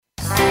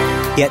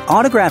Get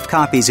autographed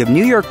copies of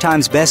New York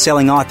Times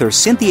bestselling author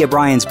Cynthia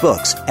Bryan's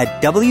books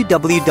at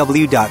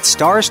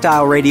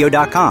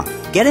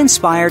www.starstyleradio.com. Get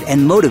inspired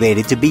and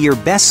motivated to be your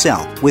best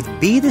self with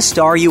Be the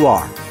Star You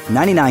Are,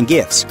 99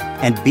 gifts,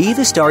 and Be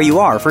the Star You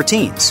Are for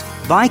teens.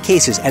 Buy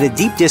cases at a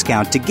deep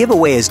discount to give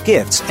away as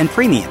gifts and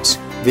premiums.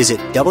 Visit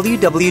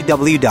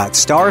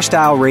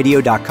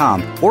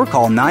www.starstyleradio.com or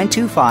call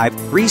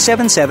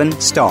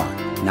 925-377-STAR.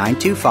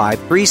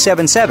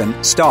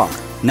 925-377-STAR.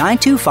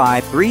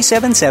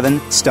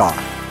 925-377-STAR.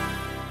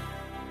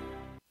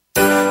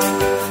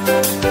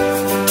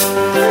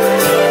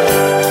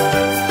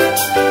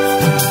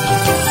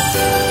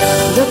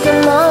 Look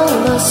among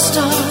the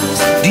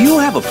stars. Do you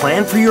have a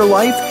plan for your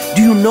life?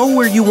 Do you know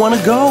where you want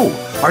to go?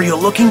 Are you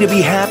looking to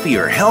be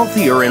happier,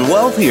 healthier, and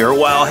wealthier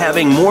while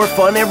having more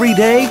fun every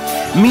day?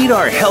 Meet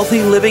our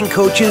healthy living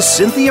coaches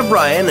Cynthia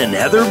Bryan and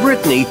Heather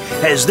Brittany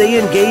as they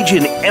engage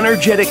in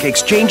energetic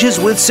exchanges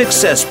with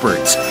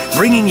successperts,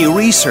 bringing you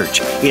research,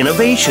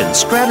 innovation,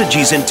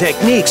 strategies, and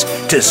techniques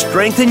to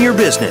strengthen your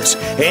business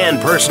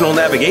and personal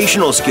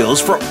navigational skills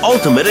for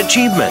ultimate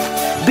achievement.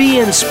 Be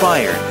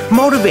inspired,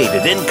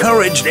 motivated,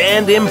 encouraged,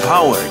 and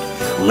empowered.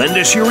 Lend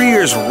us your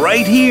ears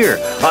right here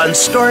on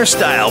Star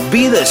Style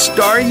Be the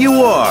Star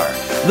You Are.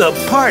 The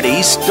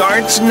party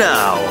starts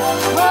now.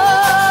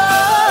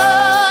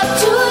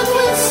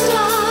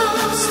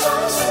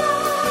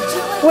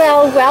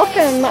 Well,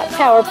 welcome,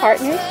 Power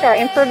Partners, to our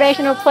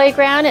informational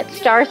playground at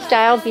Star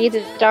Style Be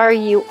the Star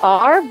You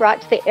Are,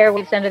 brought to the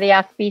airwaves under the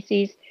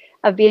auspices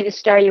of Be the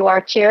Star You Are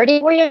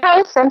charity. We're your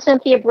hosts. I'm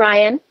Cynthia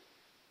Bryan.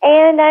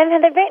 And I'm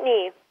Heather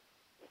Brittany.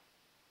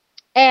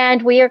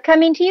 And we are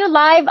coming to you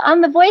live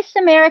on the Voice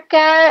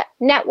America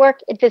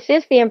Network. This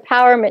is the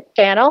Empowerment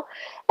Channel.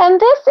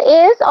 And this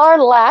is our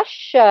last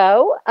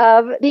show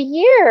of the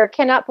year.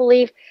 Cannot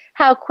believe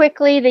how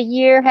quickly the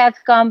year has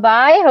gone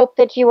by. I hope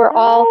that you are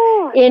all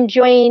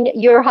enjoying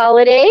your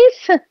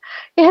holidays.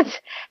 It's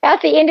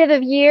at the end of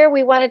the year,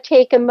 we want to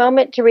take a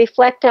moment to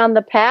reflect on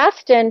the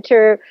past and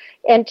to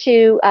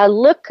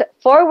look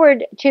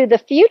forward to the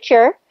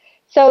future.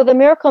 So the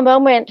miracle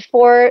moment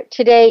for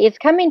today is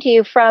coming to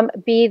you from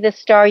Be the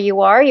Star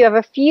You Are. You have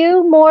a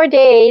few more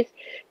days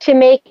to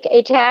make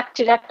a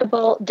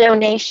tax-deductible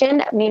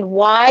donation. I mean,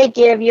 why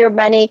give your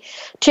money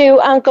to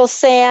Uncle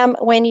Sam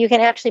when you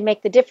can actually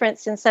make the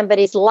difference in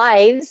somebody's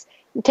lives?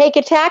 Take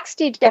a tax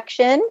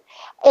deduction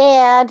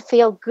and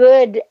feel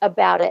good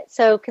about it.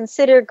 So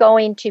consider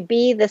going to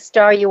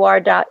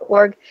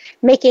BeTheStarYouAre.org,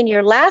 making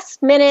your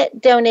last-minute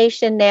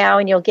donation now,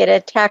 and you'll get a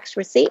tax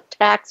receipt,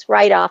 tax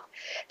write-off.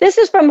 This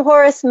is from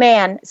Horace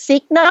Mann.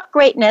 Seek not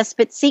greatness,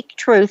 but seek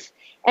truth,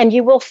 and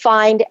you will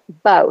find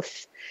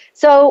both.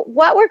 So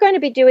what we're going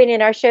to be doing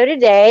in our show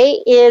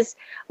today is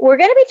we're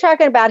going to be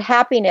talking about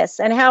happiness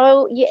and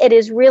how it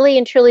is really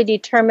and truly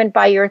determined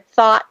by your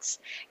thoughts,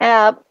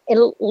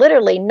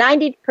 literally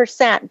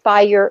 90%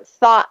 by your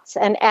thoughts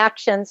and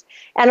actions,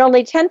 and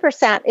only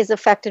 10% is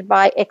affected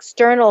by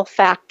external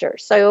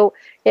factors. So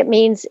it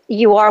means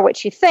you are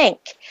what you think.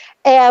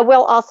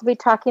 We'll also be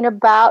talking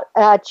about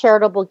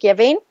charitable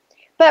giving.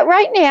 But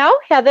right now,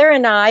 Heather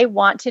and I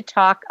want to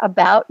talk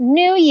about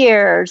New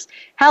Year's,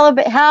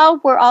 how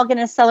we're all going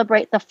to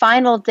celebrate the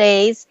final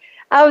days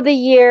of the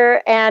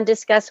year and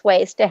discuss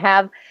ways to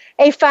have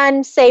a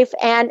fun, safe,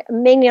 and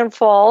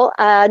meaningful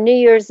New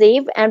Year's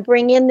Eve and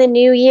bring in the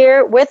new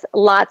year with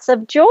lots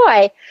of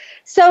joy.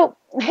 So,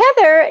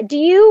 Heather, do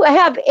you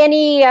have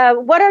any,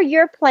 what are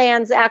your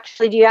plans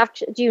actually? Do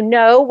you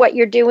know what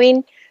you're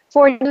doing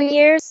for New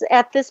Year's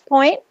at this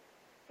point?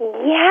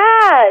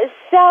 Yeah,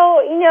 so,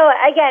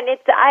 again,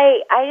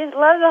 I just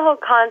love the whole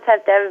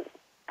concept of,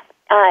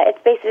 it's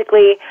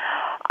basically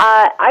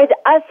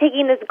us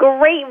taking this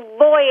great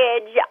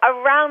voyage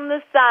around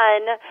the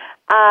sun,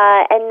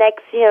 and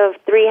next,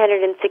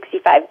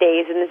 365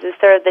 days, and this is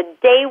sort of the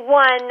day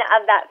one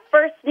of that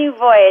first new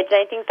voyage,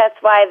 and I think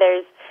that's why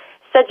there's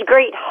such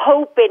great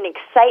hope and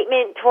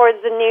excitement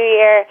towards the new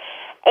year.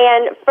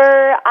 And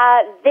for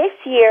this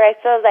year, I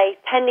feel as I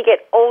tend to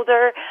get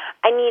older,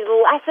 I need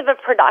less of a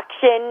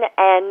production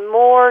and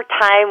more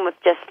time with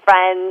just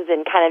friends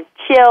and kind of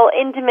chill,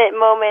 intimate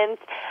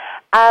moments.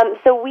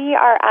 So we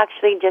are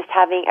actually just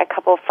having a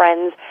couple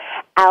friends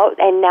out,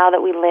 and now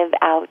that we live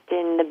out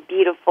in the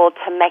beautiful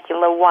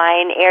Temecula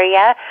wine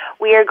area,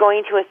 we are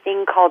going to a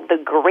thing called the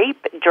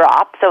grape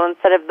drop, so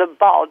instead of the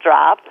ball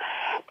drop.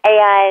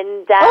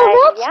 And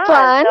that's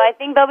fun. So I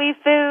think there'll be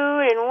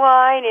food and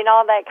wine and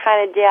all that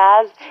kind of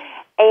jazz.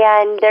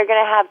 And they're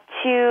going to have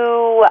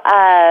two,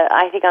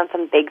 I think on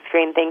some big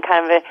screen thing,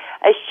 kind of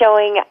a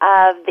showing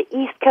of the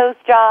East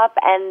Coast drop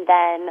and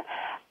then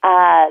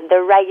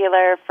the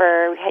regular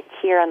for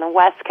here on the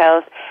West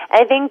Coast.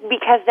 And I think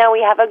because now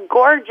we have a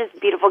gorgeous,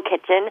 beautiful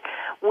kitchen,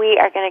 we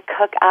are going to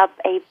cook up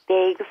a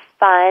big,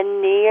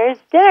 fun New Year's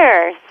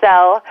dinner.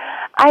 So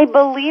I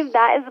believe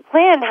that is the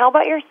plan. How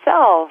about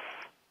yourself?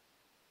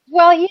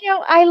 Well,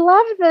 I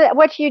love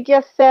what you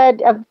just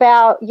said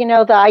about,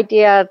 the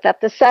idea that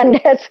the sun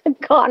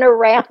hasn't gone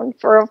around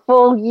for a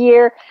full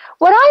year.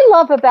 What I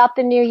love about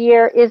the new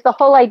year is the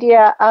whole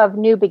idea of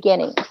new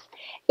beginnings.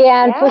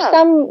 And for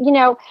some,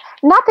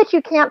 not that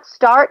you can't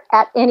start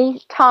at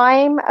any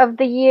time of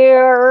the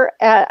year,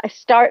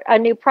 start a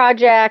new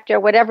project or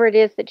whatever it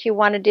is that you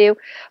want to do,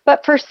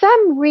 but for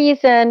some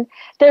reason,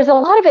 there's a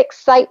lot of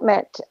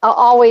excitement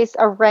always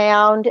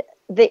around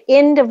the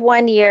end of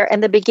one year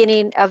and the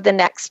beginning of the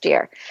next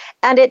year.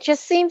 And it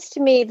just seems to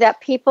me that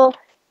people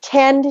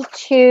tend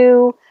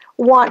to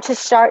want to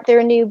start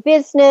their new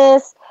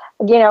business,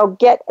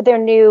 get their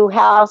new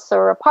house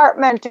or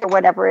apartment or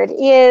whatever it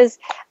is,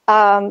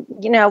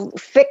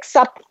 fix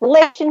up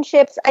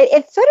relationships.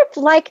 It's sort of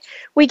like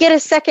we get a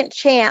second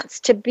chance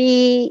to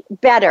be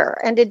better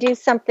and to do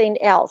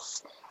something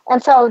else.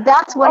 And so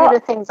that's one of the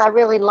things I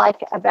really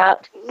like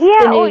about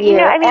the new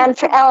year.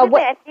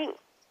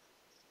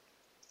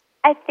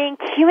 I think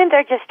humans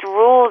are just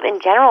ruled in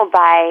general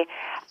by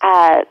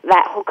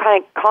that whole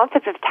kind of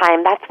concept of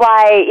time. That's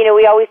why,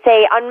 we always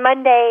say on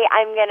Monday,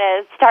 I'm going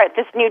to start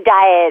this new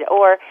diet,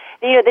 or,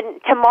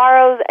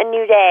 tomorrow's a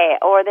new day,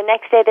 or the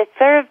next day. This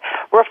sort of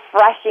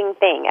refreshing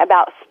thing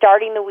about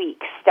starting the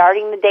week,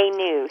 starting the day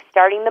new,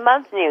 starting the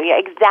month new. Yeah,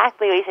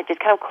 exactly what you said,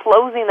 just kind of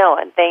closing the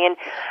one thing. And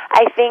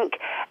I think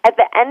at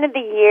the end of the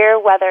year,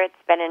 whether it's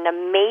been an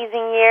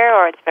amazing year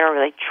or it's been a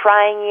really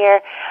trying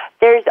year,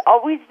 there's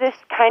always this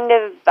kind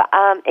of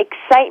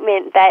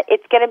excitement that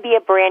it's going to be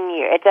a brand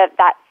year. It's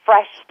that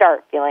fresh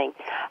start feeling.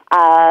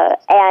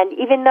 And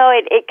even though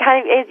it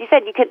kind of, as you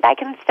said, that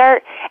can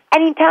start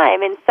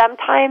anytime. And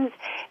sometimes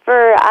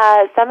for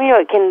some,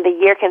 the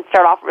year can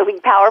start off really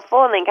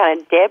powerful and then kind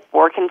of dip,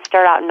 or can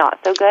start out not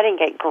so good and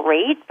get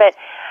great. But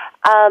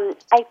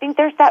I think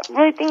there's that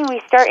really thing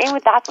we start in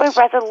with. That's why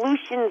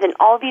resolutions and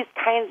all these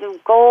kinds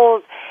of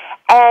goals.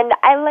 And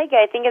I like it.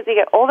 I think as we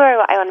get older,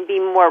 I want to be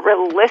more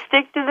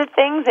realistic to the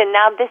things. And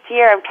now this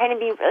year, I'm trying to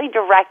be really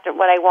direct at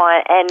what I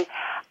want, and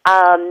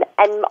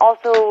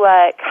also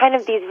kind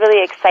of these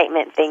really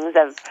excitement things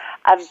of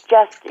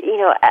just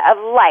of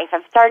life,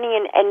 of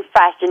starting and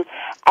fresh,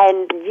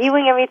 and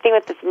viewing everything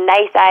with this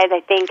nice eyes.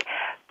 I think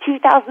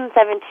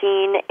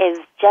 2017 is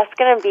just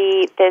going to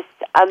be this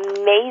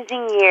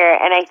amazing year,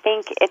 and I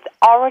think it's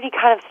already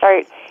kind of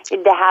started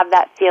to have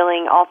that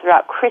feeling all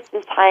throughout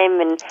Christmas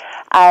time, and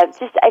I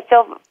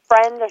feel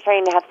friends are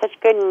starting to have such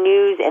good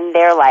news in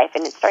their life,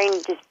 and it's starting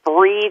to just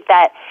breathe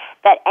that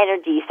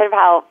energy, sort of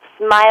how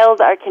smiles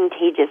are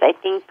contagious. I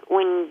think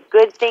when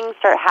good things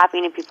start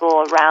happening to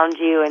people around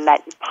you, and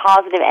that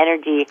positive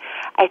energy,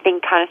 I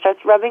think kind of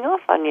starts rubbing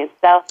off on you.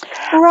 So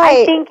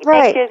I think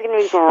next year is going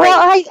to be great. Well,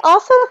 I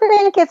also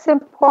think it's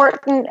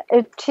important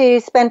to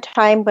spend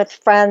time with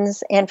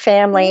friends and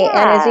family.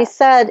 Yeah. And as you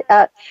said,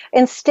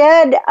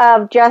 instead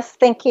of just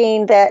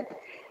thinking that,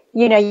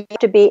 you have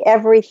to be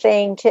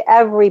everything to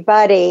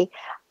everybody,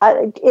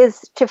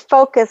 is to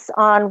focus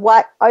on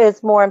what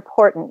is more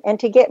important and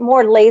to get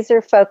more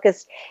laser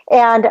focused.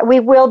 And we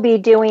will be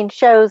doing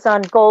shows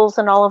on goals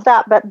and all of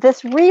that. But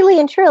this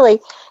really and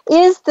truly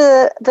is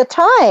the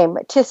time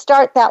to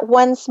start that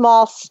one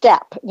small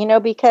step,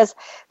 because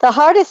the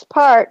hardest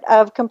part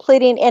of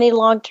completing any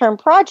long-term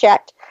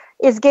project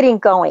is getting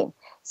going.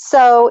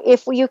 So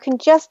if you can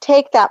just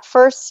take that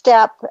first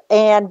step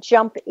and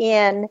jump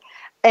in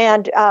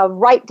and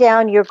write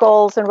down your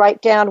goals and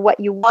write down what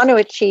you want to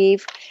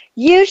achieve,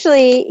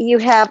 usually you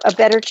have a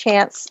better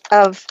chance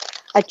of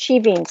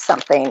achieving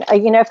something.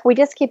 If we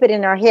just keep it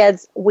in our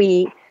heads,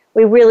 we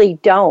really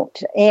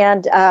don't.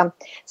 And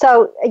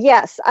so,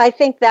 yes, I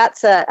think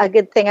that's a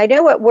good thing. I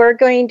know what we're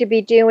going to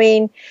be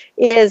doing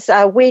is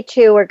we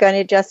too are going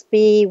to just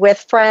be with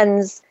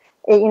friends,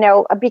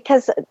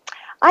 because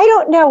I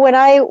don't know, when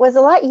I was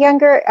a lot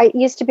younger, it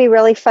used to be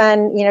really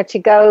fun, to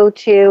go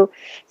to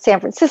San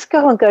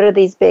Francisco and go to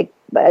these big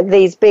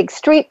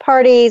street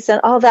parties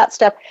and all that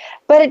stuff.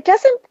 But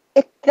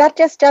that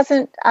just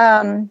doesn't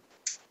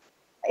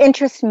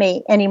interest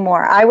me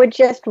anymore. I would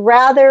just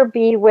rather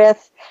be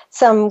with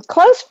some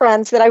close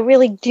friends that I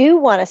really do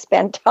want to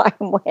spend time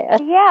with.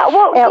 Yeah,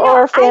 well,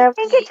 I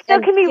think it still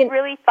can be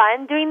really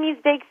fun doing these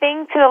big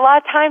things, because a lot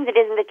of times it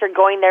isn't that you're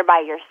going there by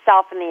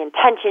yourself and the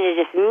intention to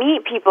just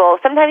meet people.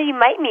 Sometimes you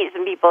might meet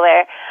some people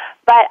there,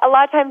 but a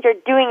lot of times you're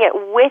doing it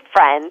with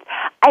friends.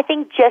 I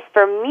think just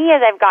for me,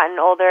 as I've gotten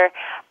older,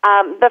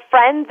 the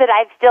friends that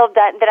I've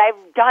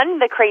done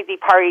the crazy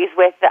parties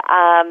with,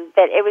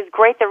 that it was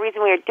great. The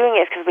reason we were doing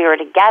it is because we were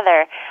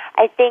together.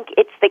 I think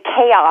it's the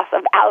chaos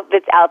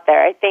that's out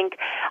there. I think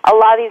a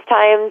lot of these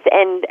times,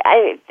 and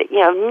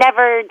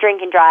never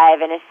drink and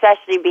drive, and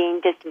especially being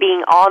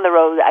on the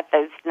road at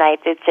those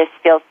nights, it just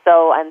feels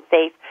so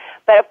unsafe.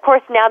 But of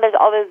course now there's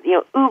all those,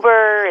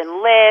 Uber and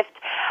Lyft,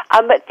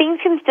 but things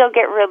can still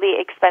get really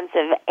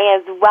expensive,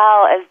 as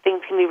well as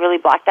things can be really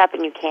blocked up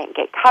and you can't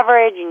get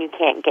coverage and you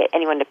can't get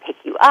anyone to pick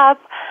you up.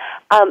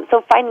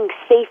 So finding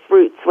safe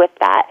routes with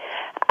that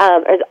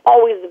is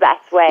always the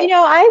best way.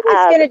 I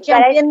was going to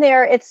jump in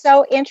there. It's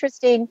so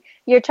interesting.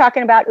 You're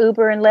talking about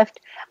Uber and Lyft.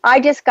 I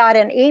just got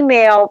an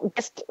email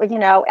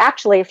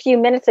actually a few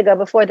minutes ago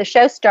before the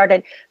show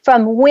started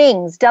from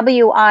Wings,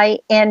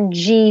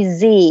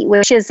 Wingz,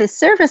 which is a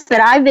service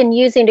that I've been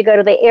using to go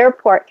to the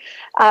airport.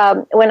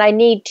 when I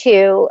need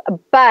to.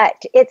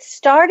 But it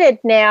started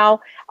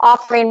now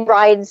offering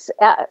rides.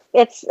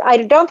 I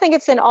don't think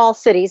it's in all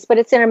cities, but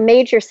it's in a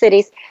major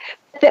cities.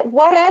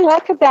 What I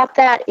like about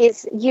that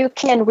is you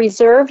can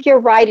reserve your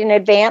ride in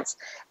advance.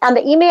 And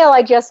the email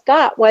I just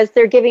got was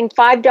they're giving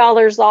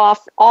 $5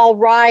 off all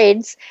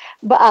rides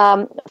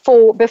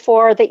for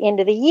before the end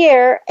of the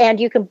year, and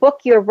you can book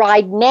your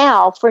ride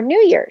now for New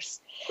Year's.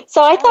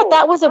 So I thought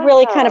that was a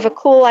really kind of a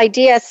cool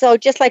idea. So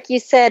just like you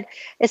said,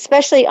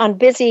 especially on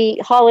busy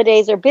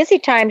holidays or busy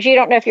times, you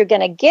don't know if you're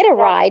going to get a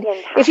ride.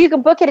 If you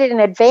can book it in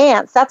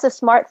advance, that's a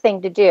smart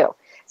thing to do.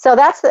 So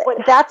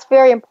that's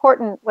very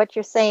important. What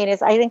you're saying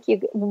is, I think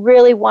you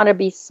really want to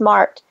be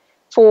smart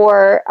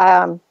for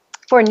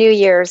New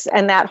Year's,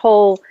 and the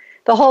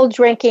whole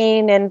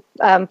drinking and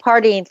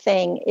partying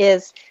thing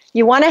is,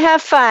 you want to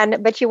have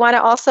fun, but you want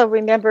to also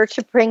remember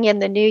to bring in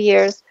the New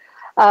Year's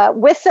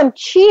with some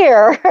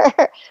cheer,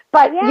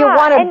 but you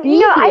want to be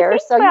here,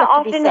 so you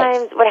have to be safe.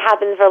 Oftentimes what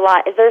happens a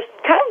lot is there's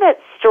kind of that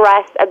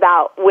stress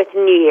about with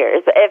New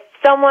Year's. If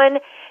someone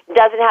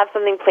doesn't have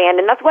something planned,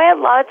 and that's why a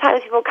lot of times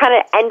people kind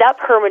of end up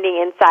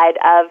hermiting inside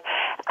of,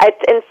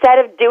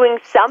 instead of doing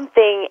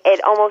something,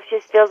 it almost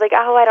just feels like,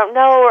 oh, I don't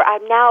know, or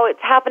now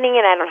it's happening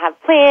and I don't have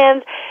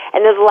plans,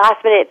 and those last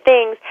minute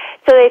things,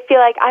 so they feel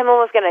like I'm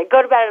almost going to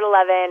go to bed at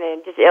 11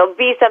 and it'll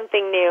be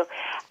something new.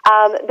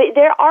 But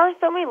there are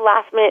so many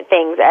last minute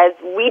things, as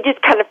we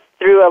just kind of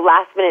threw a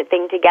last minute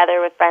thing together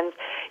with friends.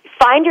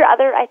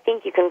 I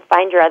think you can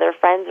find your other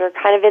friends who are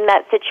kind of in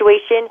that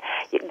situation.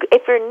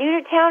 If you're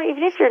new to town,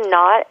 even if you're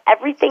not,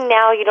 everything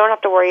now, you don't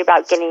have to worry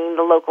about getting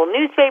the local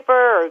newspaper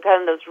or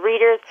kind of those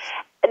readers.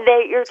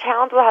 Your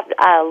towns will have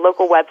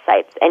local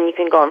websites, and you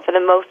can go on. For the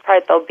most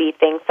part, there'll be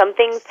things. Some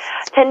things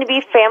tend to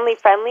be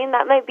family-friendly, and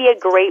that might be a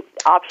great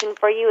option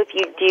for you if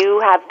you do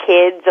have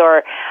kids,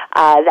 or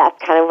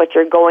that's kind of what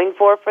you're going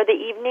for the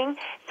evening.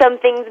 Some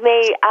things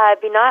may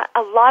be not.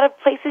 A lot of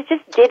places,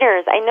 just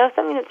dinners. I know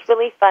something that's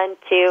really fun,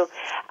 too,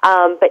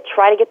 but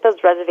try to get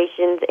those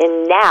reservations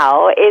in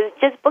now, is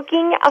just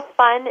booking a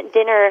fun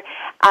dinner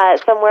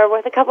somewhere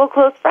with a couple of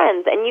close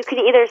friends. And you can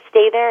either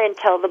stay there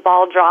until the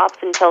ball drops,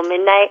 until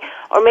midnight,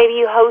 or maybe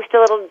you host a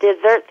little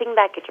dessert thing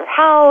back at your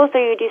house, or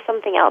you do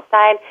something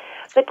outside.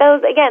 But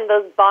those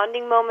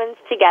bonding moments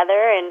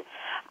together, and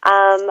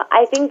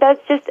I think that's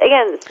just,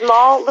 again,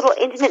 small, little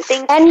intimate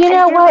things. And you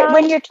know what?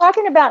 When you're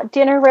talking about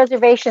dinner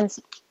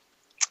reservations,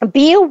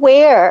 be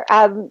aware,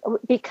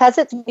 because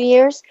it's New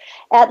Year's,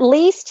 at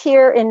least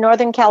here in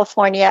Northern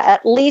California,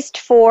 at least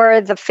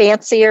for the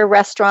fancier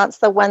restaurants,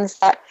 the ones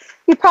that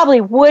you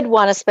probably would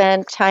want to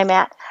spend time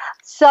at,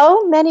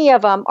 so many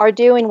of them are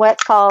doing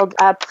what's called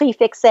prix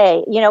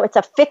fixé. It's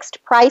a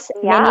fixed price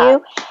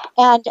menu,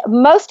 and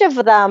most of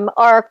them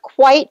are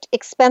quite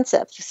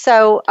expensive.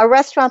 So a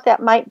restaurant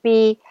that might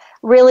be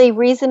really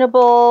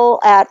reasonable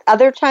at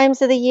other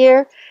times of the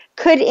year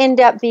could end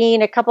up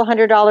being a couple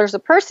 $100s a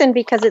person,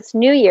 because it's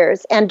New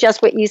Year's, and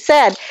just what you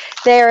said,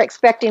 they're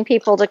expecting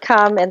people to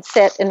come and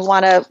sit and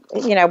want to,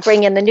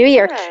 bring in the New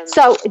Year.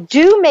 So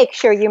do make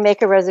sure you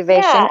make a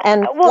reservation,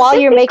 and while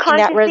you're making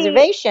that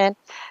reservation,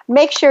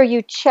 make sure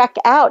you check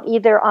out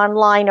either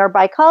online or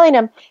by calling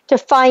them to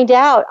find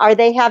out, are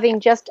they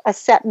having just a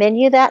set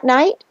menu that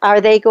night?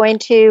 Are they going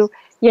to,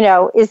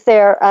 is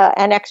there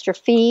an extra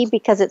fee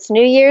because it's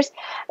New Year's?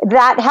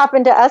 That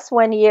happened to us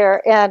one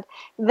year, and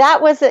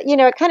that was, it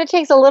kind of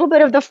takes a little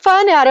bit of the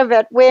fun out of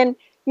it when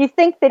you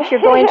think that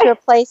you're going to a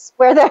place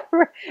where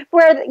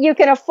you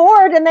can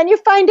afford, and then you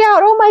find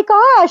out, oh my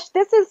gosh,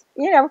 this is,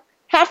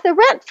 half the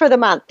rent for the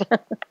month.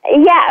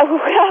 Yeah.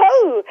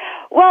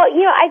 Well,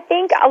 I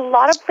think a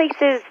lot of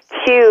places,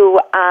 too,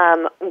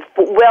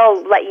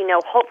 will let you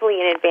know, hopefully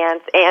in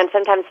advance, and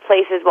sometimes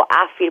places will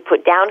ask you to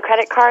put down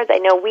credit cards. I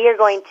know we are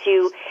going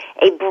to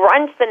a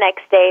brunch the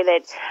next day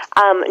that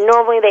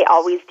normally they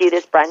always do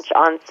this brunch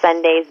on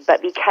Sundays,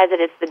 but because it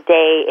is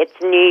it's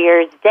New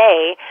Year's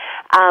Day,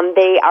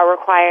 they are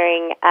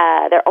requiring,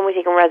 they're only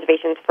taking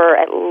reservations for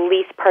at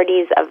least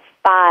parties of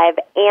 5,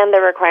 and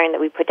they're requiring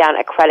that we put down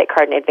a credit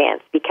card in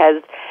advance,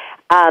 because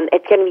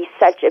it's going to be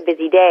such a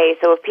busy day.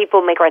 So if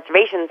people make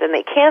reservations and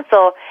they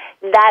cancel,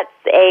 that's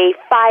a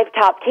 5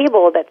 top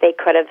table that they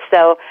could have.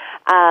 So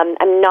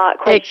I'm not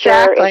quite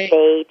sure if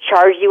they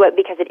charge you it,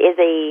 because it is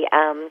a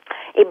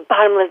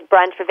bottomless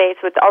brunch buffet,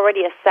 so it's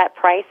already a set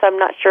price. So I'm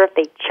not sure if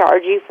they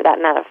charge you for that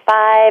amount of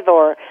 5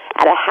 or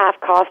at a half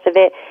cost of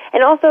it.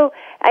 And also,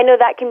 I know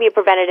that can be a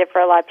preventative for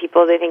a lot of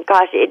people. They think,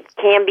 gosh, it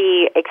can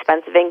be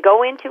expensive, and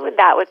go into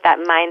that with that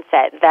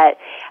mindset that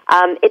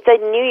it's a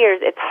New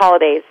Year's, it's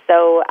holidays.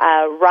 So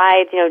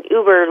rides,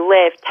 Uber,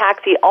 Lyft,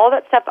 taxi, all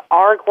that stuff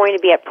are going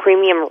to be at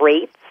premium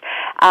rates.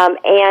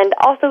 And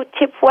also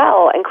tip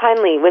well and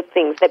kindly with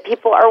things that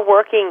people are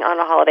working on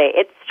a holiday.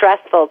 It's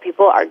stressful.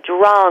 People are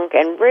drunk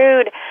and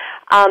rude.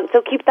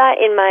 So keep that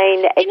in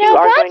mind if you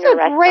are going to a restaurant.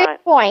 That's a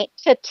great point,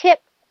 to tip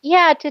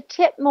Yeah, to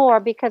tip more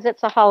because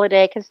it's a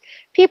holiday, because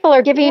people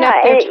are giving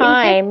up their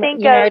time,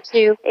 I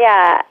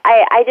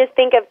just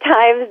think of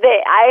times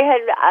that I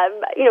had,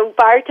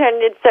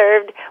 bartended,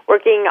 served,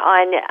 working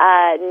on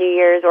New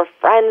Year's, or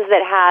friends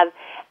that have,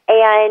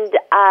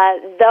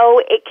 and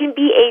though it can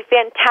be a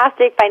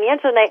fantastic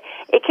financial night,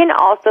 it can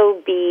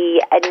also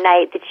be a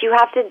night that you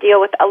have to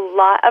deal with a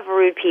lot of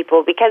rude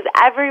people, because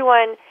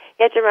everyone,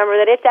 you have to remember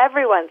that it's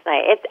everyone's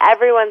night. It's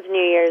everyone's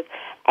New Year's.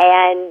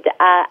 And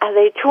as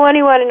a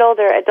 21 and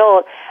older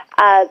adult,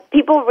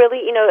 people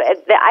really,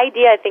 the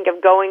idea, I think, of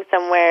going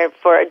somewhere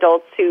for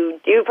adults who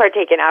do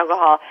partake in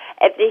alcohol,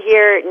 if they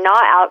hear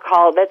not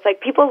alcohol, that's like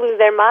people lose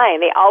their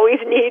mind. They always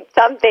need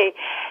something.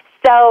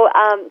 So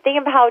think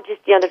of how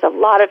just, there's a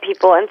lot of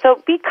people. And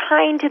so be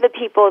kind to the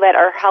people that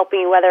are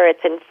helping, whether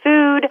it's in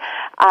food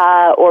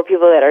or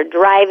people that are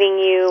driving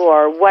you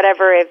or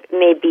whatever it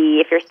may be,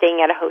 if you're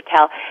staying at a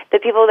hotel, the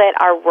people that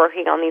are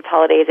working on these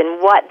holidays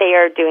and what they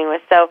are doing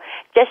with. So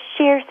just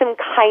share some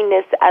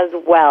kindness as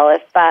well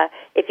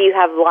if you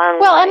have long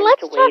Well, and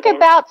let's talk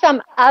about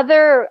some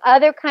other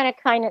kind of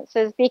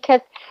kindnesses,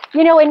 because,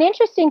 an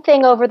interesting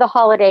thing over the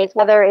holidays,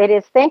 whether it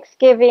is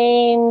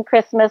Thanksgiving,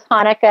 Christmas,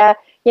 Hanukkah,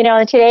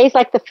 and today's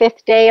like the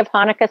 5th day of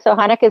Hanukkah, so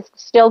Hanukkah is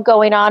still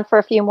going on for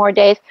a few more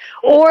days.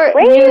 Or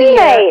New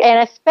Year,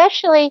 and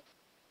especially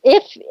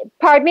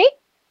pardon me?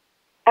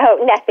 Oh,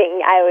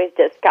 nothing. I was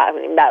just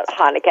talking about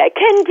Hanukkah.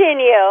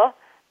 Continue.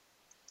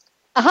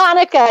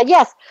 Hanukkah,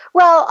 yes.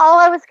 Well, all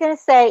I was going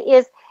to say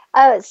is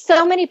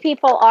so many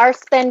people are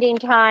spending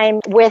time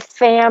with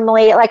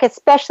family, like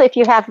especially if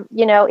you have,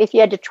 if you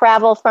had to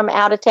travel from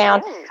out of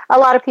town. A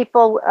lot of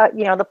people,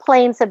 the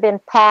planes have been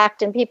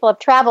packed and people have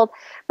traveled.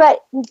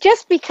 But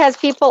just because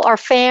people are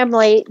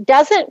family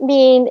doesn't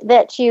mean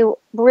that you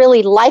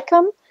really like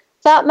them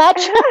that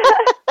much.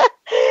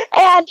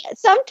 And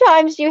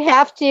sometimes you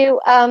have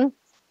to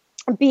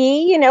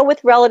be, with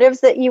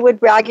relatives that you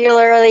would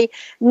regularly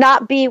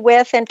not be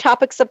with, and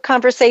topics of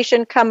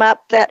conversation come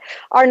up that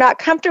are not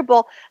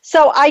comfortable.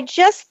 So I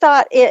just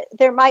thought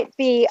there might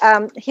be,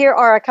 here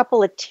are a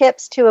couple of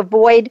tips to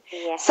avoid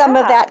some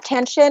of that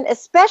tension,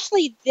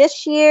 especially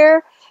this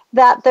year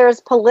that there's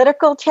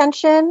political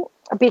tension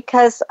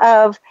because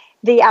of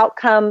the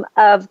outcome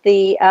of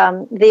the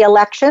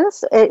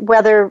elections,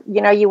 whether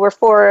you were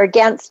for or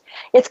against.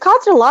 It's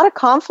caused a lot of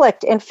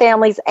conflict in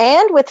families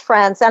and with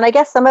friends, and I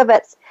guess some of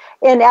it's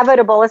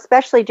inevitable,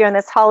 especially during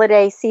this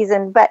holiday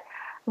season, but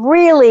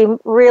really,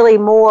 really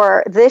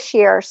more this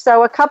year.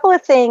 So a couple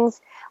of things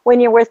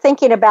when you were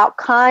thinking about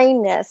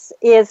kindness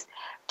is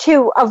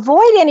to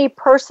avoid any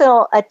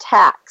personal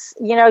attacks.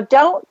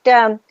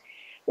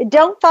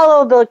 Don't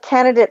follow the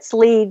candidates'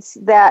 leads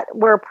that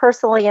were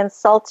personally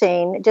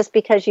insulting just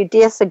because you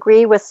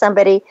disagree with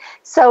somebody.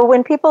 So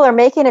when people are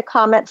making a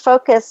comment,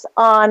 focus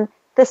on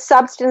the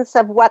substance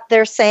of what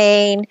they're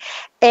saying.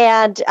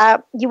 And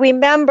you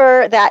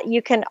remember that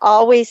you can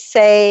always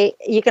change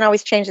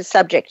the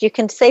subject. You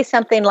can say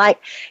something like,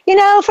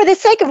 for the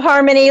sake of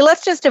harmony,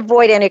 let's just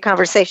avoid any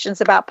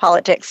conversations about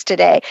politics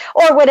today,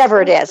 or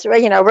whatever it is,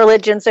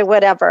 religions or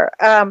whatever.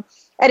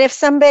 And if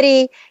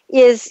somebody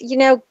is,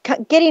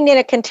 getting in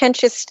a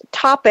contentious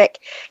topic,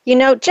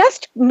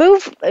 just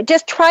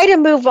try to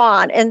move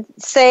on and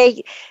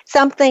say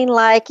something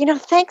like,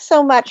 thanks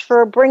so much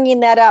for bringing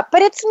that up,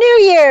 but it's New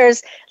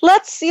Year's.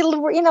 Let's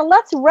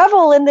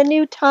revel in the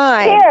new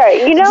time.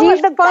 Here,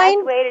 what's the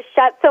best way to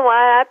shut someone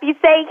up? You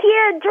say,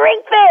 here,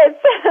 drink this.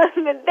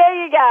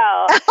 There you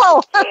go.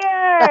 Oh.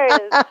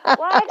 Cheers.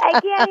 What?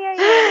 I can't hear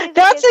you.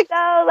 That's so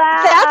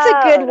loud. That's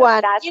a good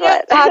one.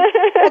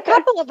 A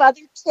couple of other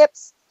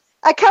tips.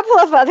 A couple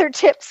of other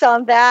tips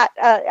on that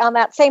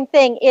same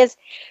thing is,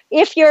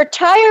 if you're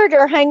tired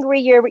or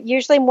hungry, you're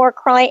usually more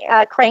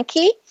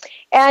cranky,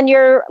 and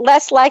you're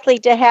less likely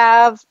to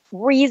have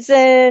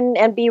reason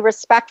and be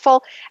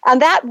respectful. And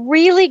that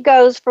really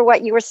goes for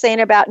what you were saying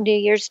about New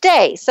Year's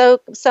Day. So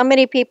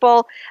many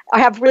people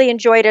have really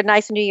enjoyed a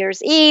nice New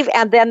Year's Eve,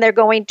 and then they're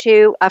going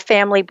to a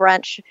family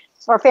brunch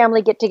or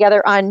family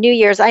get-together on New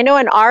Year's. I know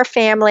in our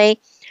family,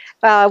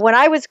 when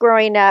I was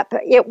growing up,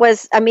 it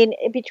was,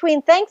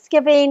 between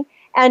Thanksgiving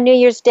and New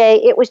Year's Day,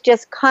 it was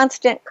just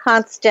constant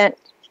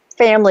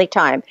family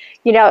time.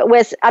 It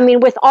was,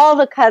 with all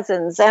the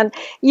cousins, and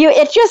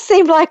it just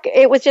seemed like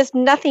it was just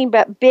nothing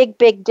but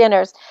big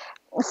dinners.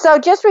 So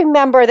just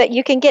remember that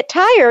you can get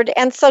tired,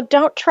 and so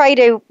don't try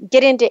to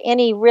get into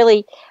any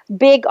really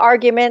big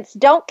arguments.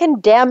 Don't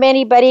condemn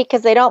anybody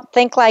because they don't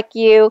think like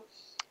you.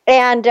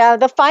 And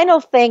the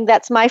final thing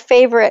that's my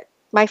favorite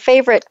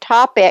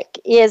topic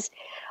is,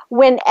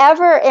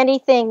 whenever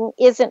anything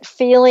isn't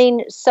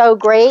feeling so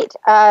great,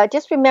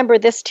 just remember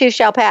this too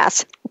shall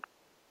pass.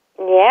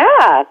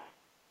 Yeah.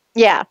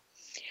 Yeah.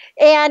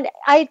 And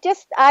I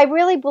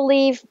really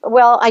believe,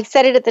 well, I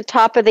said it at the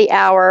top of the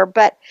hour,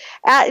 but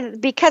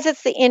because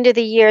it's the end of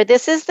the year,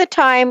 this is the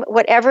time,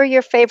 whatever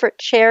your favorite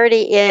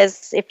charity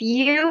is, if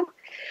you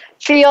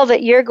feel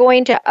that you're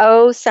going to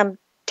owe some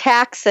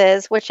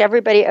taxes, which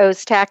everybody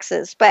owes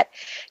taxes, but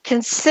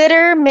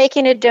consider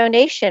making a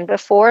donation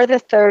before the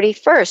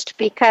 31st,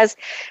 because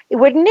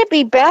wouldn't it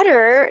be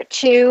better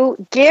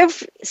to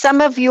give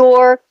some of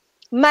your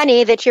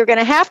money that you're going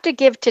to have to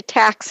give to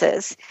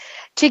taxes,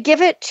 to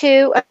give it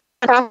to a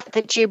profit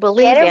that you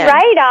believe in. Get it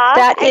right off.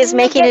 That is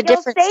making a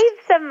difference. You'll save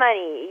some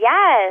money.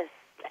 Yes.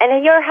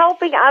 And you're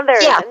helping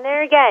others. Yeah. And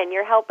there again,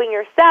 you're helping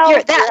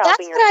yourself. That's what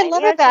I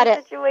love about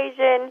it.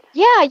 Situation.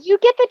 Yeah, you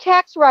get the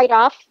tax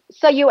write-off,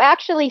 so you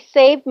actually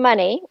save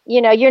money.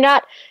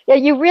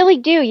 You really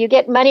do. You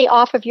get money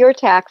off of your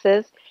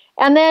taxes,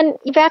 and then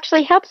you've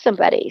actually helped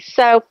somebody.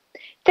 So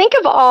think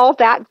of all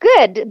that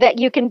good that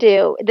you can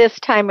do this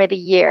time of the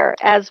year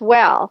as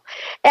well.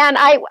 And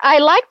I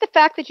like the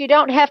fact that you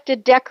don't have to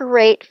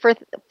decorate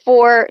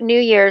for New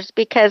Year's,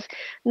 because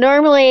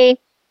normally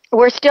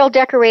we're still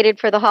decorated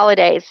for the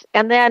holidays.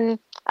 And then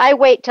I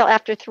wait till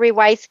after Three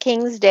Wise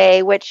Kings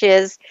Day, which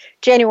is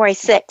January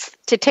 6th,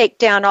 to take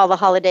down all the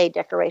holiday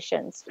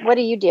decorations. What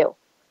do you do?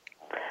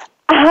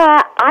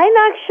 I'm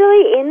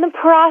actually in the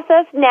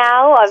process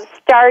now of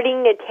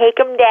starting to take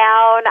them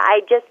down.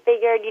 I just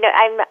figured,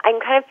 I'm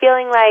kind of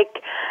feeling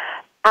like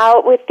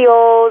out with the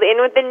old,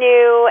 in with the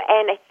new,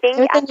 and I think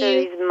after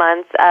these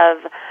months of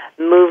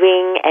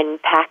moving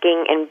and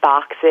packing in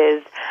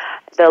boxes,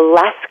 the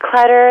less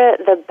clutter,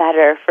 the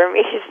better for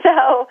me.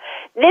 So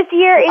this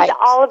year is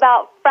all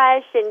about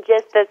fresh and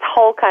just this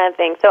whole kind of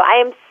thing. So I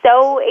am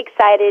so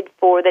excited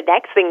for the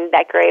next thing to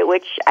decorate,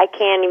 which I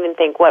can't even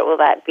think, what will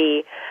that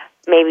be?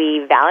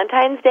 Maybe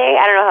Valentine's Day?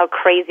 I don't know how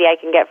crazy I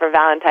can get for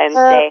Valentine's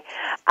Day.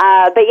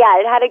 But yeah,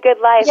 it had a good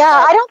life.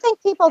 Yeah, I don't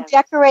think people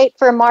decorate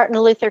for Martin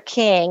Luther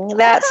King.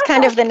 That's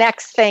kind of the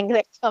next thing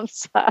that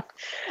comes up.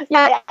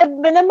 Yeah, but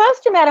the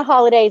most amount of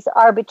holidays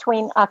are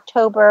between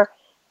October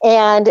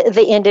and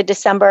the end of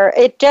December.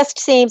 It just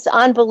seems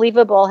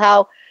unbelievable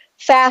how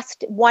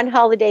fast one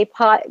holiday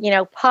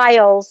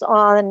piles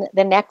on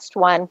the next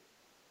one.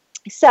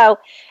 So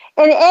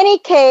in any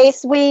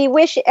case, we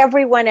wish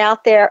everyone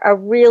out there a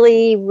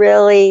really,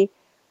 really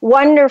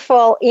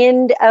wonderful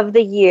end of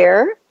the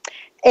year.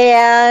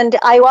 And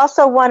I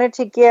also wanted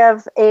to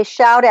give a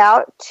shout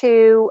out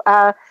to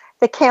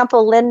the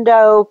Campo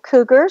Lindo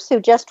Cougars,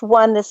 who just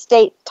won the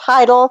state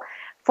title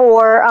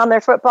on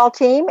their football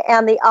team,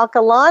 and the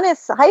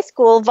Alcalanes High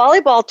School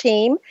volleyball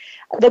team,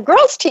 the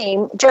girls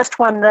team, just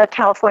won the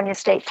California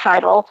state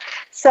title.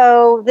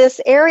 So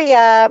this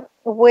area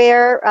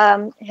where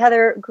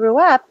Heather grew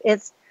up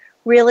is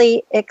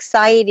really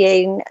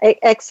excited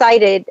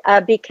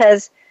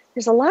because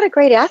there's a lot of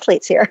great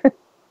athletes here.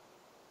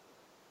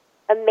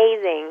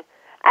 Amazing.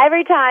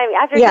 Every time,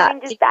 after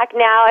coming just back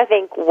now, I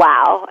think,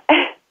 wow.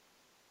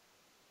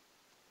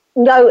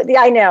 No,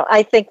 I know.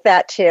 I think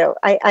that too.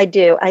 I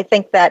do. I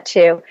think that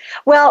too.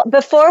 Well,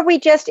 before we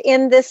just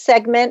end this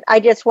segment, I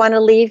just want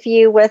to leave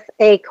you with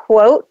a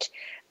quote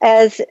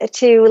as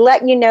to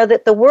let you know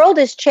that the world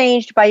is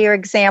changed by your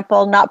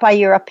example, not by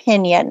your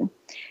opinion.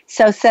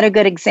 So set a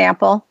good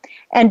example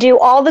and do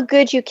all the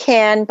good you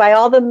can by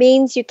all the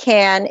means you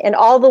can, in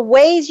all the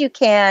ways you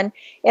can,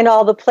 in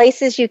all the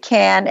places you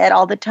can, at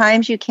all the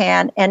times you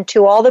can, and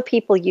to all the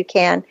people you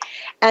can,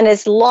 and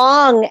as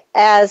long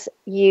as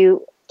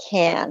you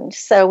can.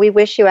 So we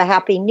wish you a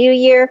happy new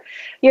year.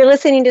 You're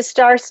listening to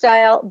Star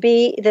Style,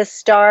 Be the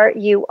Star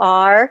You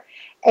Are.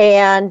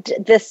 And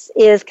this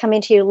is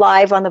coming to you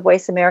live on the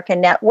Voice America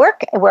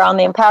Network. We're on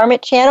the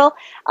Empowerment Channel.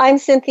 I'm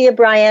Cynthia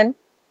Bryan.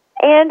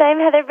 And I'm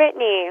Heather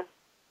Brittany.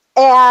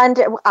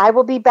 And I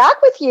will be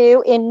back with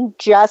you in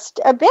just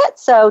a bit,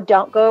 so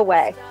don't go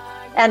away.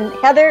 And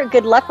Heather,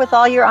 good luck with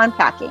all your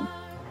unpacking.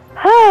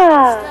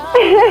 Happy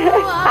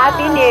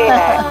New Year.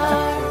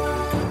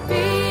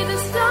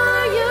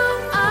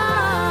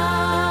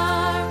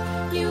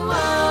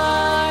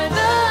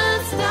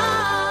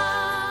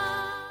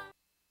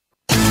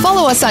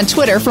 Follow us on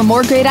Twitter for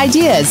more great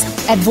ideas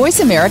at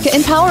Voice America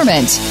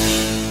Empowerment.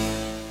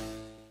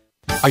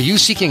 Are you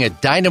seeking a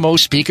dynamo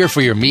speaker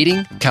for your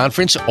meeting,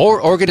 conference,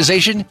 or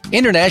organization?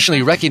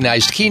 Internationally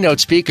recognized keynote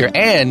speaker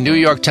and New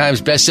York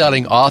Times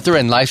bestselling author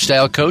and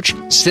lifestyle coach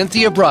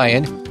Cynthia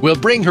Bryan will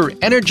bring her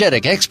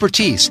energetic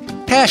expertise,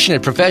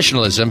 passionate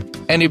professionalism,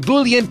 and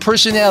ebullient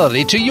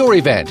personality to your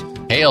event.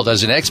 Hailed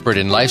as an expert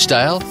in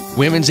lifestyle,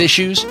 women's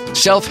issues,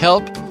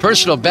 self-help,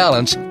 personal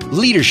balance,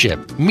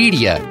 leadership,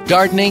 media,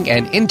 gardening,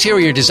 and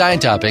interior design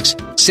topics,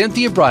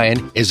 Cynthia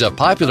Bryan is a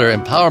popular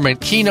empowerment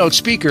keynote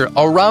speaker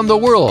around the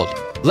world,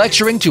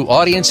 lecturing to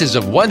audiences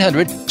of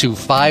 100 to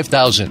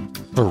 5,000.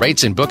 For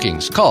rates and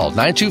bookings, call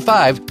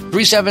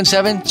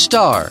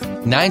 925-377-STAR,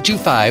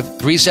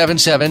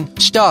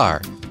 925-377-STAR,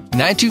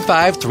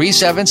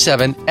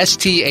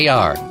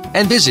 925-377-STAR,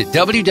 and visit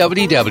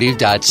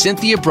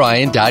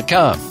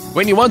www.cynthiabryan.com.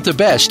 When you want the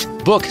best,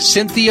 book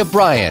Cynthia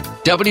Bryan,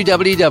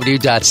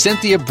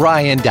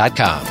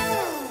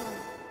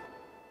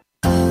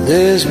 www.cynthiabryan.com.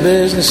 This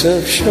business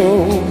of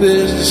show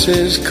business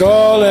is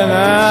calling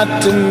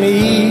out to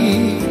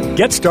me.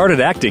 Get started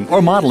acting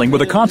or modeling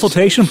with a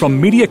consultation from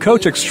media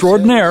coach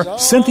extraordinaire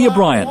Cynthia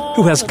Bryan,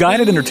 who has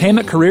guided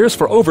entertainment careers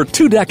for over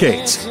 2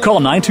 decades. Call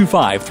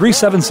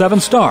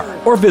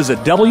 925-377-STAR or visit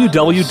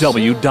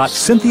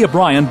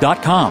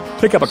www.cynthiabryan.com.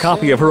 Pick up a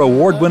copy of her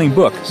award-winning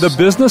book, The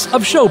Business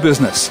of Show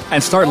Business,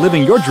 and start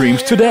living your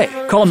dreams today.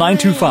 Call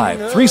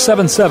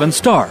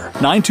 925-377-STAR.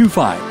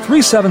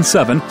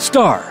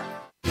 925-377-STAR.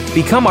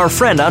 Become our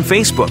friend on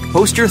Facebook.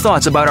 Post your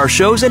thoughts about our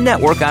shows and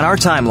network on our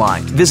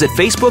timeline. Visit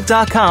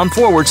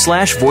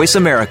Facebook.com/Voice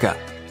America.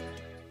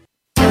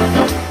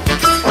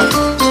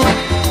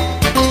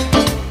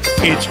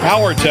 It's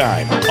power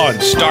time on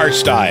Star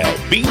Style.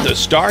 Be the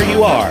star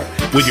you are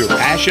with your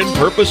passion,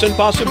 purpose, and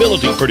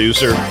possibility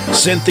producer,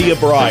 Cynthia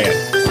Bryan.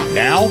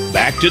 Now,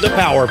 back to the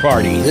Power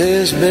Party.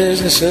 This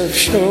business of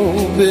show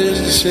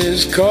business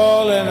is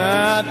calling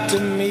out to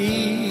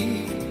me.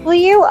 Well,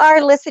 you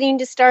are listening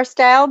to Star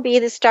Style, Be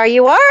the Star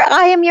You Are.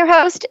 I am your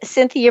host,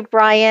 Cynthia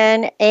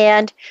Bryan,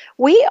 and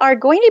we are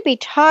going to be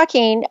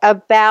talking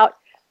about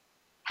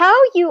how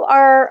you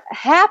are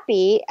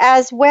happy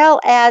as well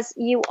as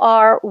you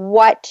are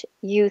what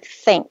you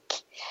think.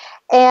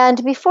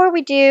 And before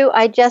we do,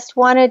 I just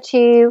wanted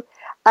to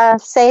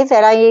say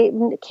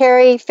that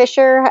Carrie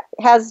Fisher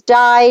has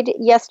died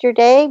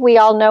yesterday. We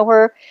all know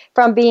her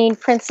from being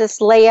Princess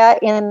Leia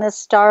in the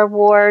Star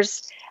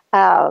Wars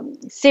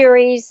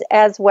series,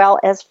 as well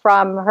as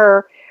from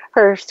her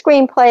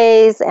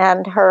screenplays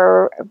and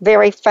her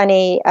very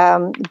funny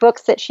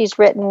books that she's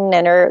written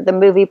and the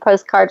movie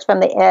Postcards from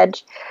the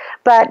Edge.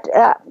 But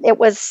it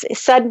was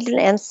sudden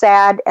and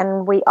sad,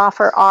 and we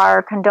offer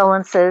our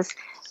condolences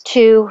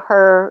to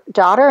her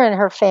daughter and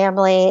her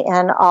family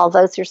and all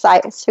those who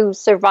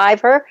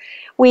survive her.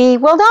 We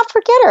will not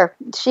forget her.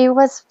 She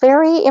was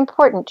very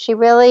important. She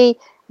really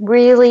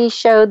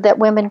showed that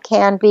women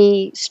can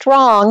be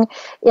strong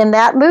in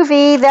that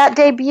movie that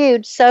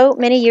debuted so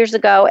many years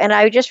ago. And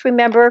I just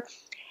remember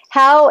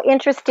how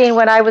interesting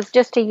when I was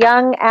just a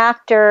young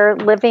actor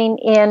living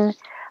in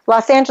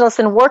Los Angeles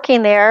and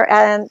working there,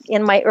 and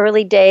in my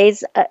early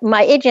days,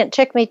 my agent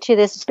took me to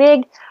this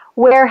big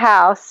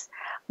warehouse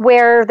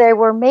where they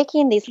were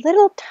making these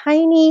little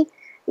tiny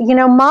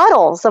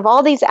models of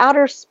all these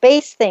outer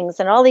space things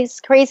and all these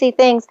crazy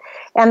things.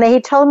 And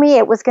he told me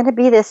it was going to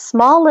be this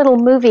small little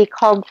movie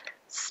called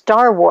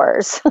Star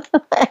Wars.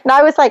 And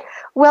I was like,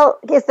 well,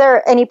 is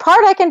there any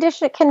part I can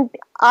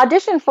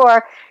audition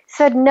for? He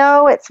said,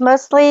 no, it's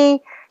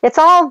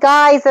all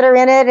guys that are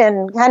in it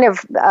and kind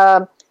of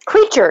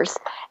creatures.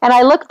 And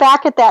I look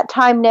back at that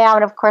time now,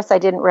 and of course I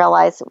didn't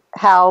realize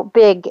how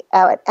big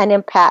an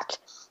impact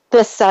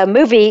this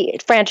movie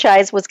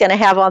franchise was going to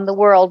have on the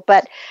world,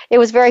 but it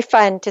was very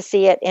fun to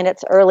see it in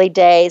its early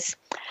days.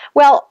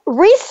 Well,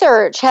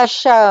 research has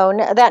shown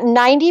that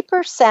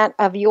 90%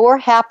 of your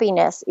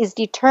happiness is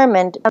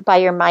determined by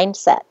your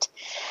mindset,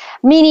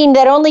 meaning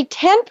that only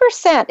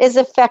 10% is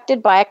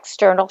affected by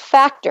external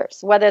factors,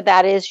 whether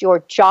that is your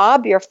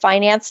job, your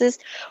finances,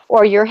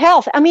 or your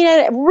health. I mean,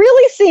 it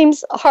really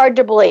seems hard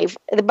to believe,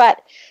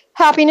 but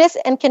happiness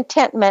and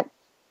contentment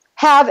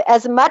have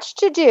as much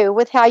to do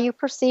with how you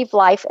perceive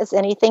life as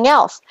anything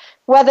else.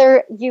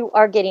 Whether you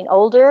are getting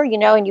older,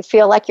 and you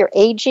feel like you're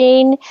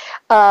aging,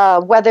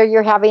 whether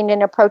you're having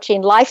an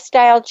approaching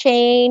lifestyle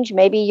change,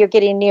 maybe you're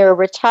getting near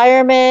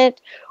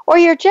retirement, or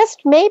you're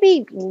just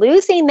maybe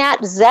losing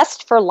that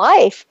zest for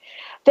life.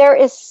 There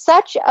is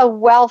such a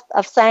wealth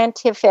of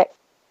scientific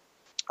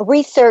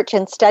research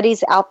and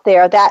studies out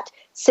there that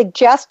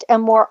suggest a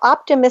more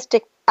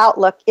optimistic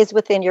outlook is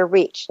within your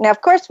reach. Now,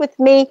 of course, with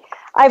me,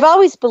 I've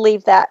always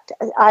believed that.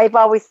 I've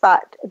always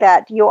thought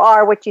that you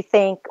are what you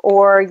think,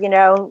 or,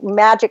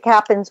 magic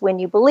happens when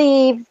you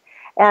believe,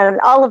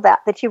 and all of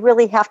that you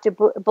really have to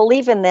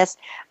believe in this.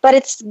 But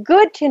it's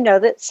good to know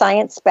that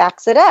science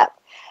backs it up.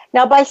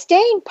 Now, by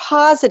staying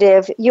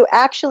positive, you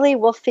actually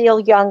will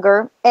feel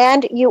younger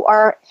and you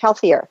are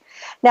healthier.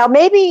 Now,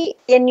 maybe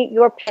in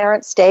your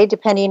parents' day,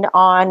 depending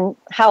on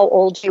how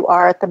old you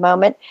are at the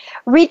moment,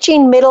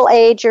 reaching middle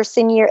age or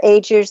senior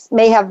ages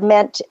may have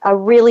meant a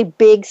really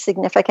big,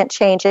 significant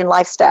change in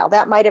lifestyle.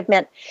 That might have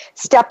meant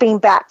stepping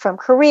back from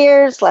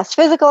careers, less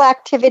physical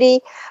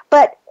activity,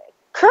 but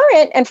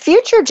current and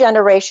future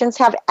generations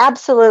have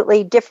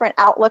absolutely different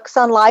outlooks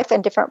on life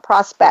and different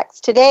prospects.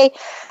 Today,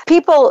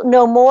 people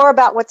know more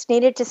about what's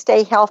needed to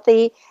stay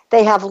healthy.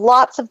 They have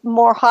lots of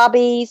more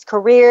hobbies,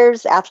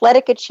 careers,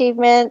 athletic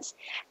achievements,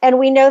 and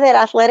we know that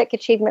athletic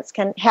achievements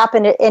can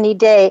happen at any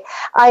day.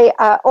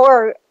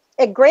 Or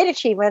great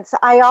achievements.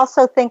 I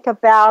also think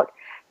about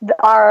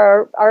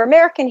our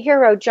American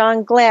hero,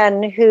 John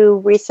Glenn, who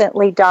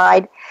recently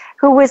died,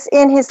 who was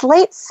in his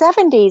late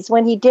 70s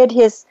when he did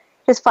his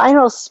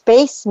final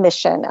space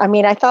mission. I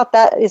mean, I thought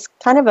that is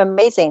kind of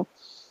amazing.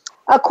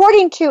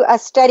 According to a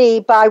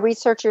study by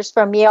researchers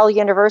from Yale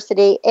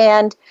University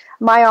and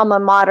my alma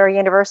mater,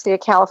 University of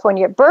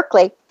California at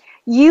Berkeley,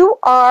 you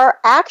are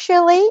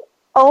actually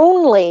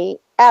only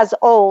as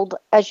old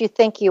as you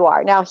think you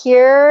are. Now,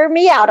 hear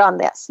me out on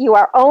this. You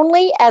are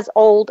only as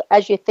old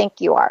as you think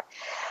you are.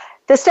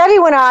 The study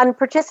went on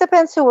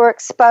participants who were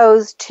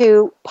exposed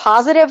to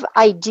positive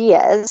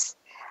ideas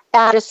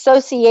and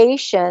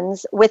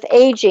associations with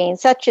aging,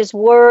 such as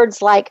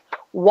words like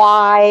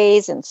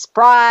wise and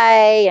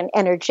spry and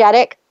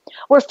energetic,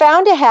 were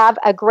found to have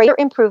a greater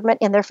improvement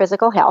in their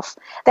physical health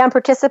than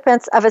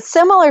participants of a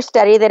similar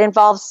study that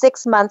involved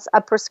 6 months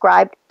of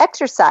prescribed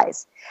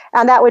exercise.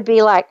 And that would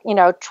be like,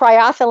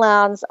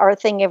 triathlons are a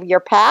thing of your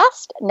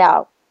past?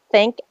 No,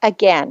 think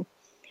again.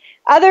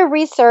 Other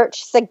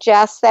research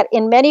suggests that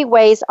in many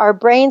ways our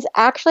brains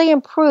actually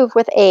improve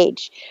with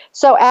age.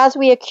 So as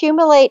we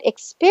accumulate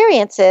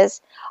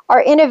experiences,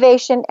 our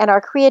innovation and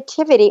our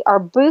creativity are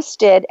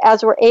boosted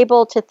as we're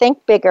able to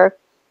think bigger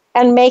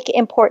and make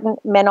important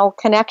mental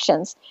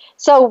connections.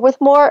 So with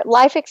more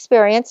life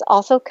experience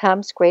also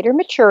comes greater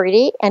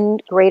maturity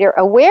and greater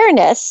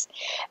awareness,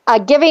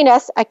 giving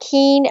us a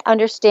keen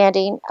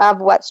understanding of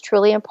what's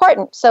truly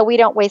important. So we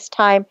don't waste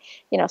time,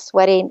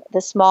 sweating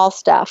the small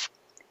stuff.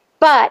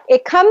 But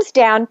it comes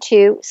down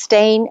to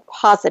staying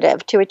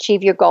positive to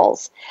achieve your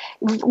goals.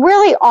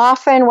 Really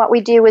often what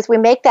we do is we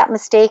make that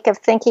mistake of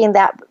thinking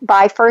that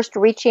by first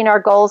reaching our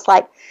goals,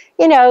 like,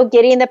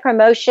 getting the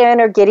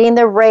promotion or getting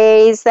the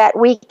raise, that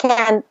we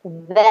can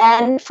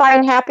then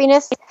find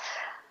happiness.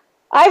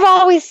 I've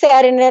always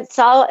said, and it's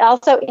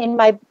also in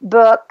my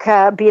book,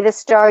 Be the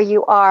Star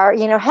You Are,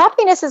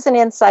 happiness is an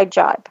inside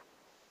job.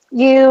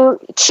 You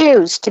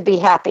choose to be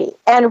happy.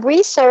 And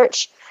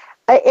research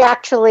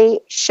actually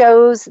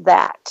shows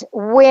that.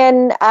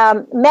 When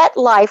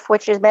MetLife,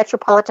 which is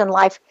Metropolitan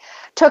Life,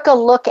 took a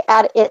look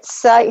at its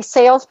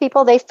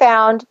salespeople, they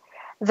found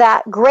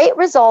that great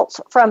results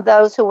from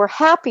those who were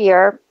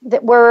happier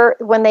that were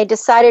when they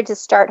decided to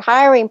start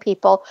hiring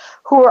people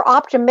who were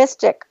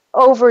optimistic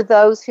over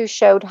those who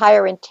showed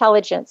higher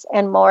intelligence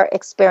and more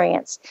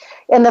experience.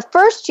 In the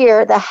first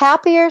year, the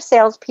happier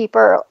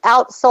salespeople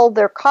outsold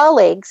their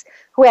colleagues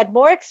who had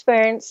more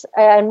experience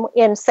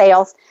in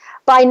sales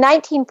by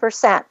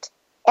 19%,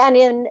 and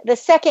in the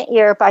second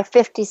year by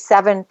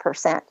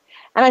 57%.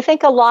 And I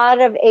think a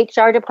lot of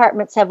HR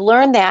departments have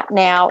learned that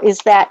now, is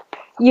that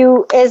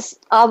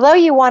although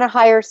you want to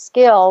hire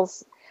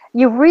skills,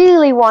 you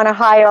really want to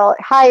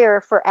hire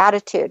for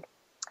attitude.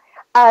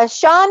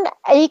 Sean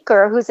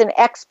Aker, who's an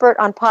expert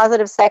on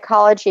positive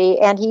psychology,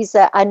 and he's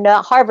a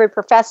Harvard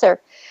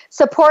professor,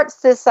 supports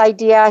this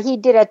idea. He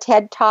did a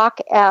TED Talk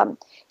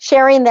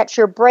sharing that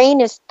your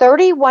brain is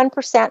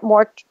 31%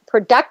 more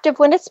productive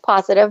when it's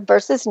positive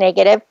versus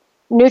negative,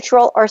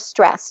 neutral, or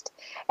stressed.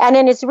 And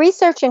in his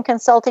research and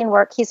consulting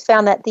work, he's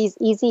found that these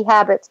easy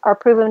habits are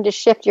proven to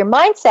shift your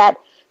mindset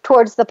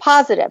towards the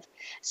positive.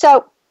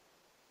 So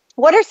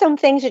what are some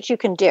things that you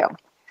can do?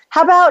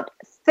 How about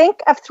think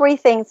of 3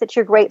 things that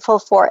you're grateful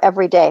for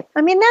every day?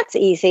 That's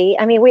easy.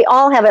 We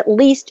all have at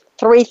least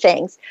 3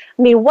 things.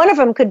 One of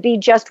them could be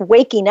just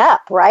waking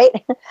up, right?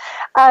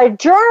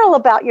 Journal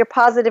about your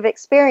positive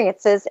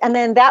experiences, and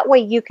then that way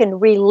you can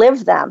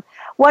relive them.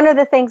 One of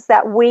the things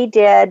that we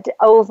did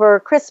over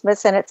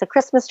Christmas, and it's a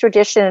Christmas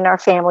tradition in our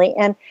family,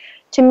 and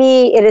to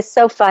me it is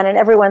so fun and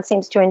everyone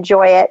seems to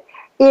enjoy it,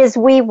 is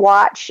we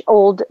watch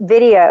old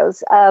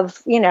videos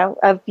of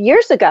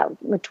years ago,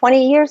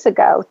 20 years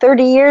ago,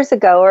 30 years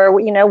ago, or,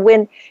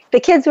 when the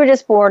kids were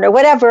just born or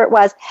whatever it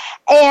was.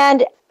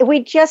 And we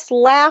just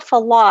laugh a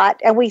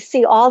lot and we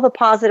see all the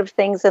positive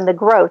things and the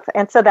growth.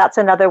 And so that's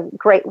another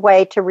great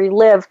way to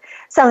relive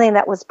something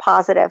that was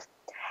positive.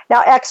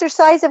 Now,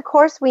 exercise, of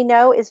course, we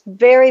know is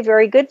very,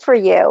 very good for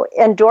you.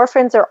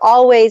 Endorphins are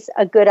always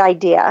a good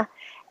idea.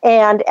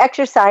 And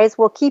exercise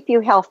will keep you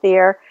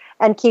healthier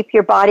and keep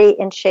your body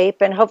in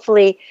shape, and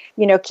hopefully,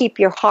 keep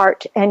your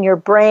heart and your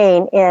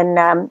brain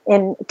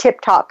in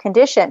tip-top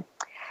condition.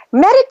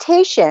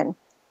 Meditation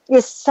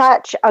is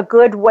such a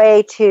good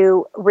way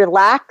to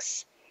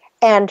relax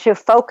and to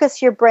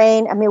focus your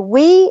brain.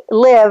 We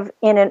live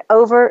in an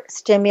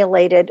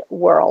overstimulated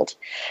world.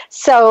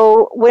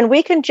 So when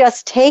we can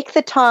just take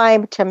the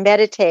time to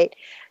meditate,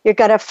 you're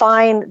going to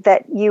find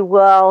that you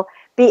will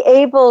be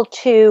able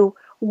to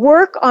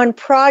work on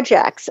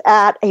projects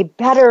at a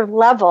better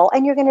level,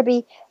 and you're going to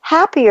be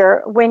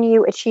happier when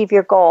you achieve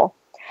your goal.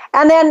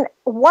 And then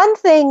one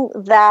thing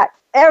that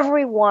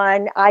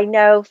everyone I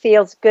know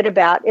feels good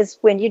about is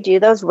when you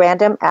do those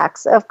random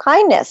acts of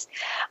kindness.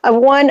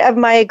 One of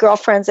my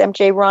girlfriends,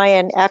 MJ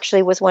Ryan,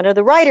 actually was one of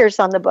the writers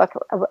on the book,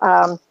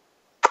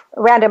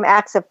 Random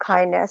Acts of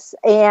Kindness,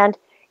 and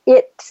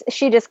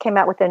she just came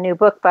out with a new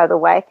book, by the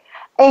way,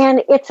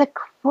 and it's a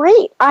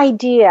great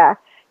idea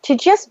to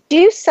just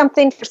do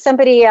something for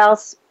somebody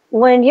else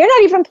when you're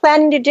not even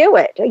planning to do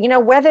it.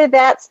 Whether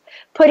that's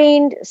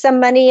putting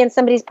some money in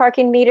somebody's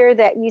parking meter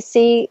that you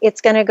see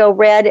it's going to go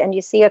red and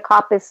you see a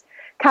cop is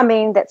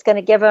coming that's going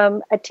to give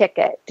them a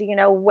ticket.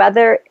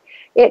 Whether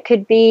it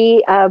could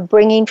be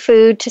bringing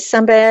food to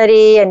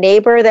somebody, a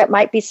neighbor that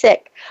might be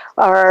sick,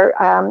 or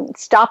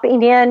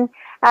stopping in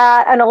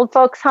an old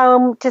folks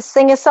home to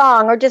sing a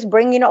song, or just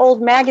bringing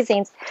old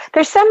magazines.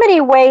 There's so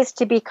many ways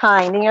to be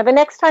kind. You know, the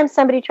next time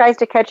somebody tries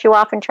to cut you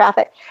off in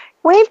traffic,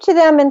 wave to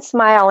them and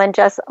smile and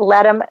just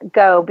let them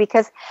go,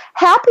 because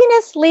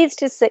happiness leads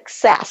to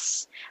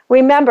success.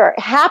 Remember,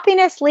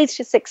 happiness leads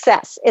to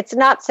success. It's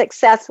not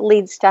success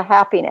leads to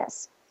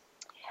happiness.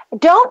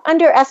 Don't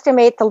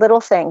underestimate the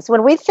little things.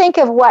 When we think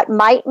of what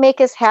might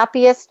make us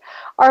happiest,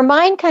 our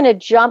mind kind of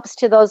jumps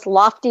to those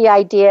lofty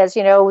ideas,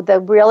 you know, the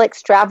real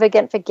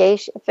extravagant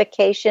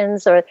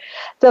vacations or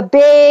the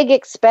big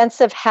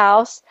expensive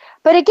house.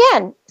 But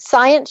again,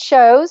 science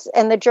shows,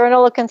 and the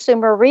Journal of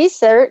Consumer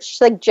Research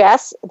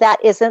suggests that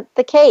isn't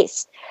the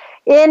case.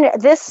 In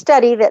this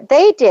study that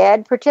they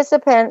did,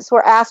 participants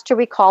were asked to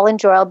recall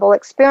enjoyable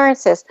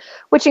experiences,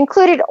 which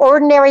included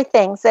ordinary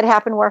things that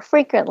happen more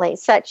frequently,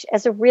 such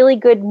as a really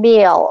good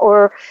meal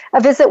or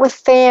a visit with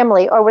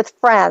family or with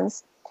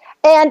friends,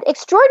 and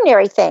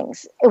extraordinary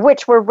things,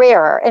 which were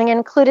rarer and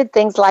included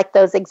things like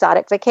those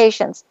exotic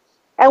vacations.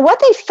 And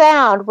what they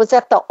found was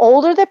that the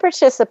older the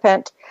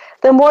participant,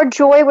 the more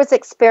joy was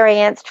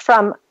experienced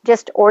from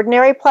just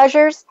ordinary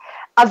pleasures,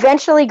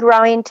 eventually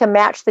growing to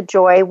match the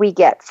joy we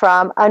get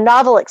from a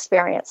novel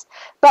experience.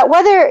 But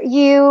whether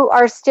you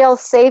are still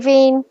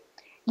saving,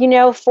 you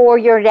know, for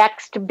your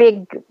next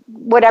big,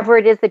 whatever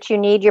it is that you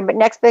need, your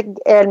next big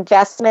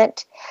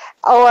investment,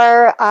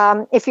 or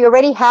if you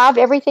already have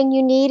everything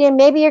you need and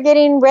maybe you're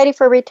getting ready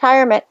for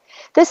retirement,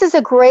 this is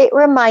a great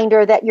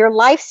reminder that your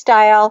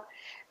lifestyle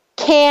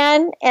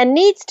can and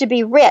needs to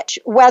be rich,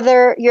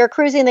 whether you're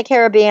cruising the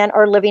Caribbean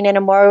or living in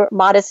a more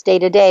modest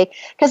day-to-day,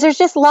 because there's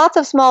just lots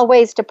of small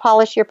ways to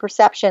polish your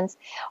perceptions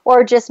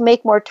or just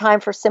make more time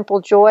for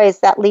simple joys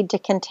that lead to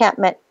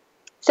contentment.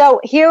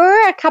 So here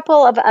are a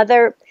couple of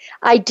other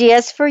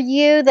ideas for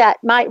you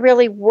that might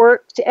really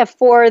work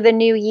for the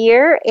new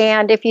year.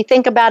 And if you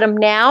think about them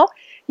now,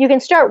 you can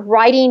start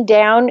writing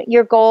down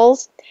your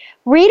goals.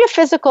 Read a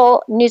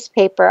physical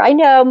newspaper. I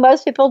know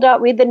most people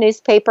don't read the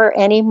newspaper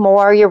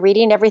anymore. You're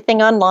reading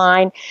everything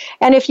online.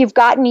 And if you've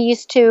gotten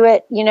used to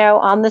it, you know,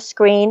 on the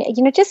screen,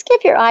 you know, just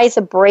give your eyes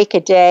a break a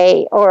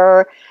day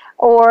or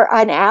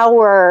an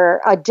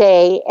hour a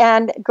day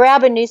and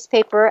grab a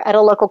newspaper at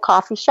a local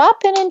coffee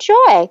shop and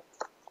enjoy.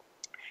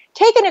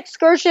 Take an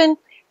excursion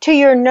to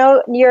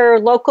your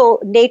local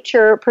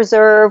nature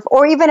preserve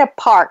or even a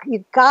park.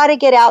 You've got to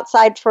get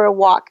outside for a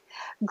walk.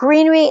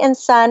 Greenery and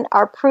sun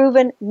are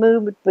proven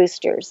mood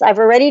boosters. I've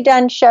already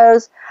done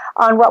shows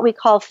on what we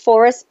call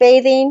forest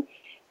bathing.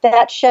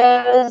 That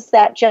shows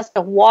that just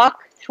a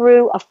walk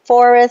through a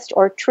forest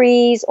or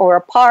trees or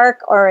a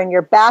park or in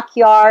your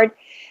backyard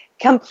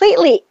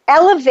completely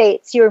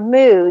elevates your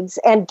moods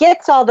and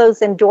gets all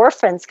those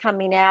endorphins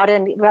coming out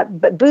and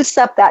boosts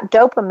up that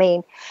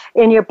dopamine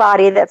in your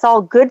body that's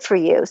all good for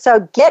you.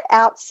 So get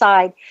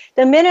outside.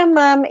 The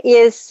minimum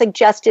is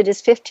suggested is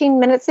 15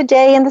 minutes a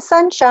day in the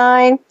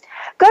sunshine.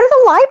 Go to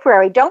the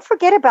library. Don't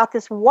forget about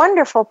this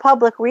wonderful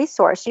public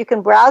resource. You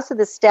can browse through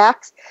the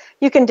stacks.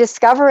 You can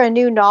discover a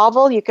new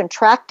novel. You can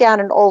track down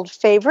an old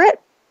favorite.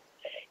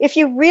 If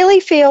you really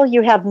feel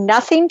you have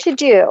nothing to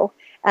do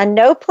and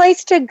no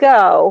place to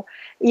go,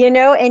 you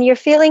know, and you're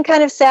feeling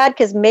kind of sad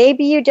because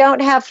maybe you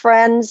don't have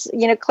friends,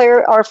 you know,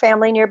 clear or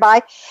family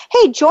nearby,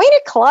 hey, join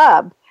a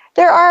club.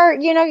 There are,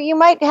 you know, you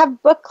might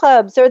have book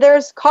clubs, or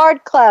there's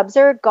card clubs,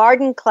 or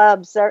garden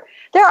clubs, or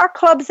there are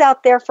clubs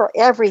out there for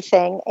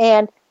everything.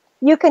 And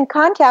you can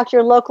contact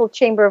your local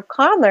Chamber of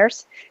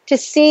Commerce to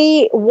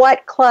see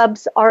what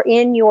clubs are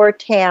in your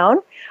town,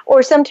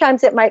 or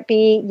sometimes it might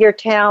be your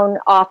town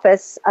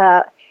office.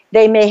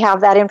 They may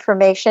have that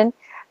information.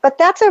 But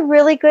that's a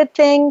really good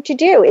thing to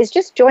do, is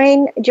just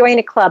join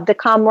a club. The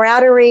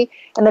camaraderie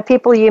and the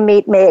people you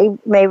meet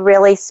may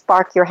really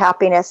spark your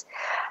happiness.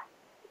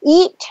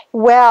 Eat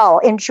well.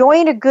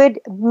 Enjoying a good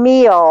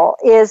meal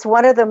is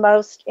one of the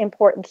most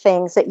important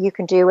things that you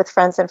can do with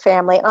friends and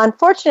family.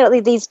 Unfortunately,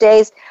 these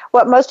days,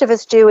 what most of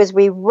us do is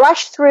we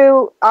rush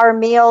through our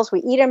meals. We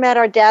eat them at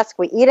our desk.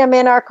 We eat them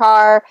in our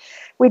car.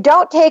 We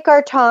don't take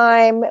our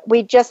time.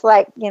 We just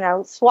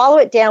swallow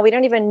it down. We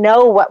don't even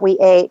know what we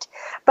ate.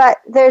 But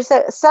there's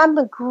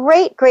some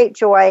great, great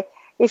joy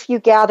if you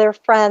gather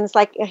friends,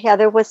 like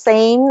Heather was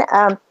saying,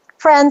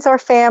 friends or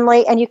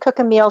family, and you cook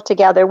a meal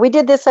together. We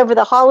did this over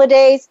the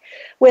holidays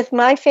with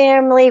my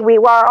family. We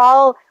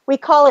call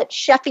it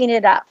chefing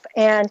it up,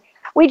 and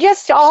we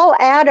just all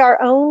add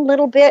our own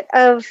little bit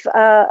of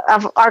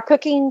our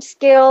cooking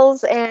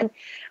skills, and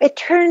it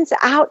turns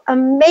out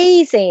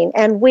amazing.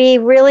 And we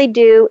really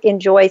do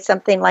enjoy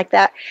something like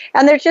that.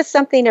 And there's just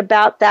something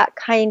about that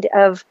kind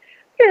of,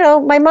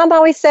 my mom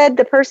always said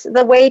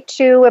the way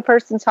to a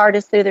person's heart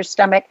is through their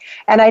stomach.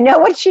 And I know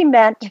what she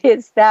meant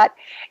is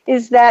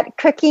that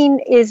cooking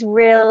is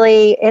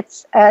really,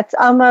 it's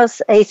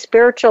almost a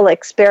spiritual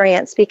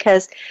experience,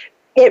 because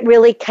it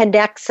really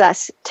connects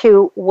us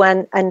to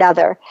one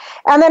another.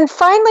 And then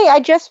finally, I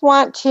just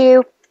want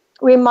to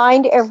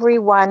remind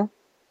everyone,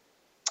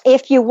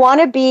 if you want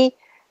to be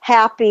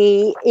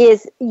happy,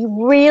 is you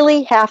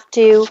really have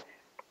to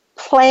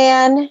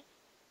plan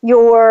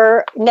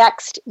your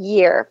next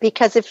year,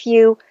 because if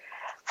you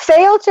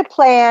fail to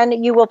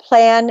plan, you will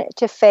plan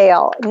to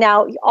fail.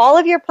 Now, all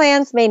of your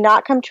plans may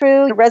not come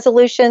true.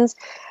 Resolutions,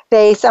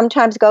 they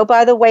sometimes go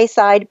by the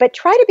wayside, but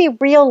try to be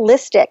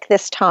realistic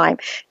this time.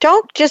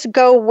 Don't just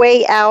go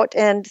way out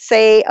and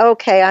say,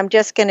 okay, I'm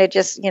just going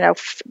to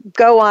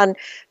go on,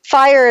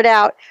 fire it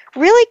out.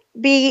 Really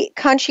be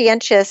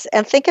conscientious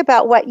and think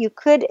about what you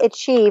could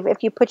achieve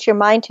if you put your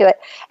mind to it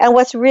and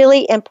what's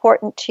really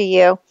important to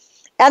you.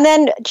 And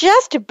then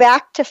just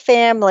back to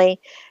family,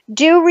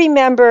 do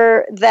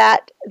remember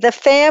that the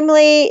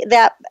family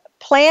that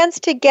plans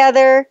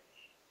together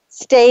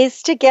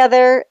stays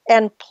together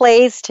and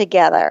plays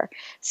together.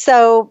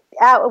 So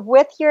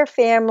with your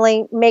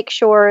family, make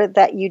sure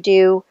that you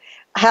do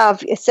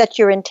set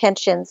your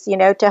intentions,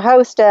 to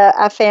host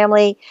a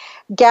family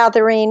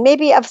gathering,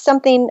 maybe of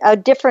something a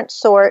different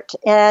sort,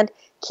 and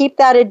keep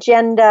that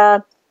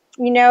agenda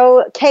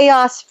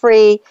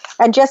chaos-free,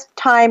 and just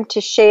time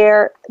to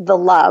share the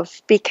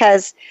love,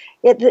 because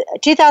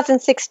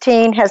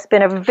 2016 has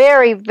been a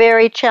very,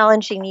 very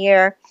challenging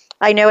year.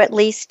 I know, at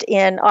least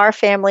in our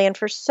family and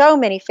for so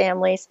many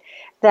families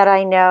that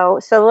I know.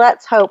 So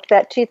let's hope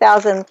that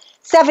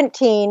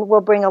 2017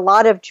 will bring a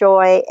lot of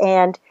joy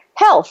and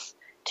health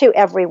to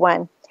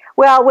everyone.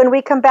 Well, when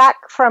we come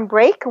back from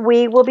break,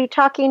 we will be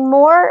talking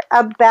more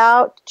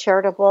about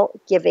charitable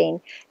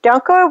giving.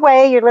 Don't go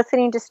away. You're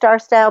listening to Star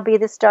Style, Be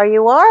the Star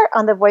You Are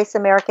on the Voice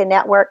America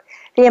Network,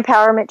 the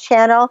Empowerment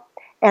Channel.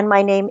 And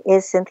my name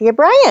is Cynthia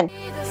Bryan.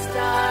 Be the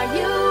star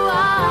you are.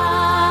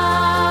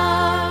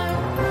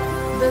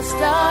 The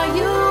star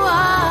you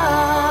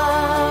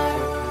are.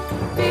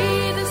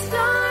 Be the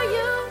star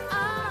you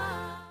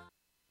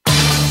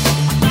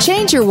are.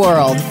 Change your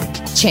world.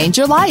 Change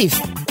your life.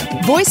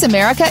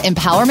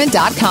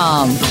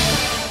 VoiceAmericaEmpowerment.com.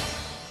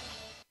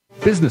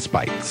 Business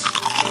Bites.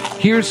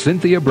 Here's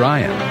Cynthia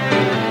Bryan.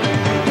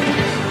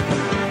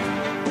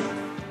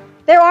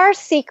 There are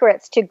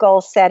secrets to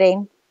goal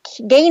setting.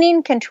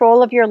 Gaining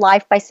control of your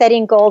life by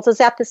setting goals is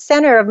at the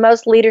center of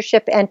most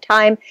leadership and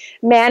time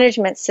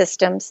management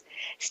systems.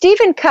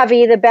 Stephen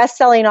Covey, the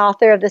best-selling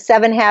author of The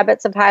 7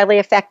 Habits of Highly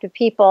Effective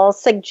People,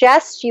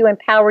 suggests you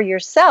empower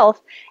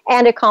yourself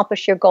and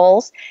accomplish your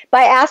goals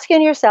by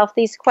asking yourself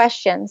these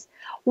questions.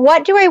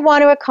 What do I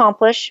want to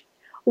accomplish?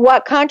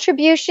 What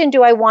contribution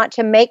do I want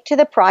to make to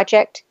the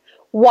project?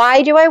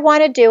 Why do I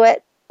want to do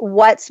it?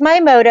 What's my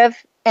motive?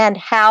 And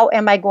how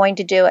am I going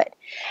to do it?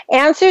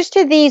 Answers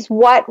to these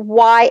what,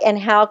 why, and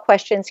how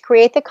questions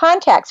create the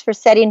context for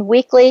setting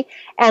weekly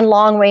and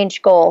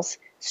long-range goals.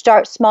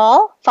 Start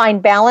small,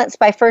 find balance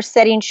by first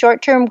setting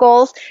short-term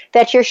goals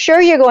that you're sure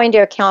you're going to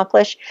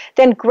accomplish,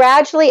 then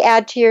gradually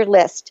add to your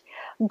list.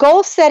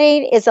 Goal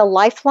setting is a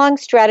lifelong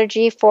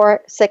strategy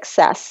for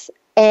success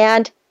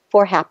and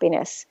for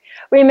happiness.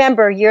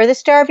 Remember, you're the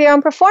star of your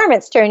own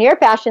performance. Turn your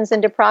passions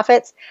into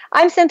profits.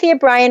 I'm Cynthia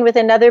Bryan with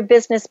another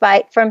Business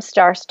Bite from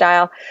Star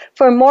Style.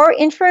 For more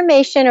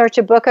information or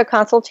to book a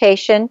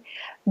consultation,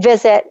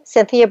 visit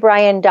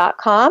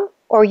CynthiaBryan.com,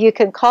 or you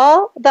can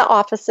call the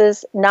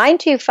offices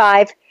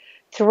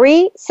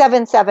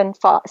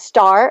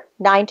 925-377-STAR,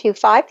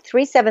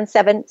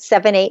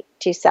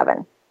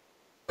 925-377-7827.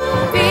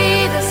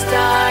 Be the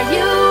star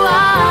you are.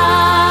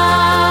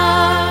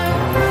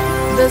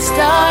 The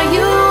star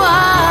you are.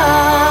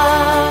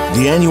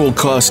 The annual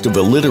cost of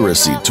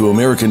illiteracy to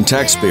American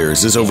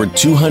taxpayers is over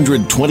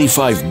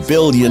 $225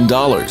 billion.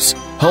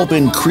 Help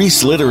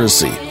increase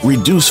literacy,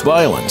 reduce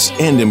violence,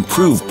 and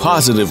improve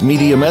positive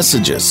media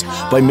messages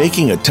by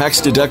making a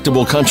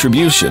tax-deductible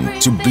contribution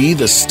to Be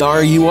the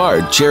Star You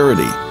Are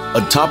charity. A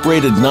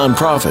top-rated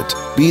nonprofit,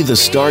 Be the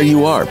Star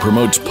You Are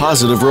promotes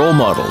positive role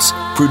models,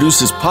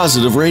 produces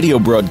positive radio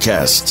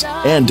broadcasts,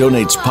 and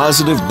donates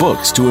positive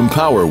books to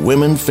empower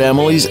women,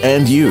 families,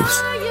 and youth.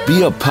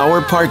 Be a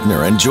power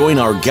partner and join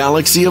our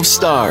galaxy of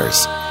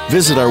stars.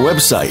 Visit our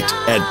website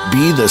at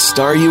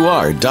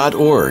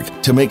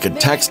BeTheStarYouAre.org to make a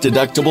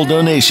tax-deductible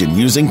donation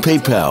using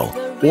PayPal,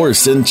 or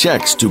send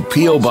checks to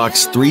P.O.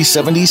 Box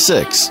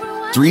 376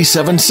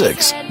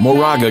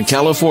 Moraga,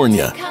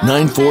 California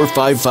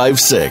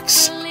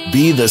 94556.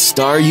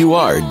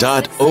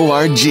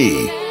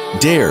 BeTheStarYouAre.org.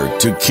 Dare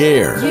to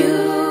care. You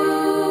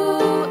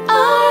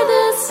are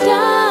the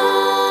star.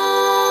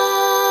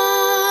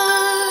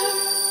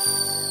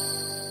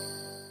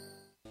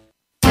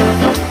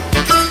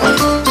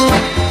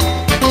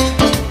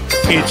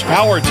 It's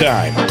power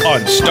time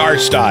on Star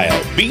Style.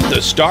 Be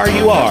the star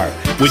you are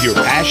with your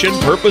passion,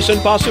 purpose, and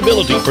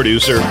possibility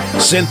producer,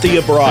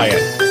 Cynthia Bryan.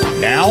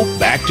 Now,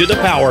 back to the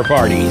power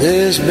party.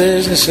 This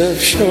business of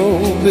show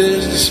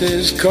business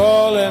is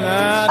calling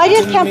out. I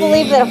just can't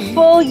believe that a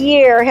full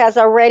year has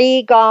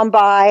already gone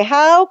by.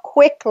 How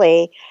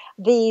quickly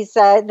these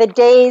the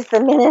days, the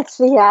minutes,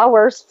 the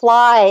hours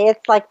fly.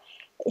 It's like,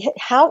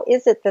 how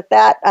is it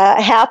that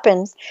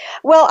happens?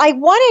 Well, I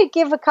want to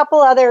give a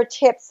couple other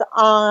tips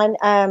on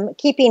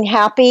keeping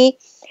happy,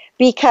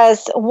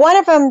 because one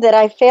of them that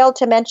I failed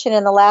to mention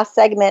in the last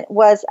segment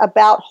was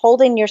about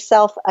holding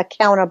yourself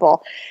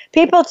accountable.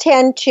 People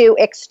tend to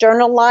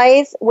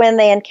externalize when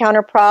they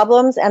encounter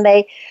problems, and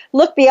they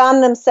look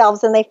beyond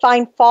themselves and they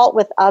find fault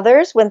with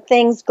others when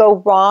things go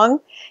wrong.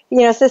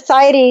 You know,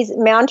 society's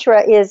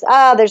mantra is,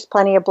 there's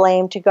plenty of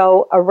blame to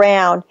go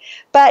around.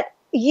 But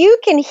you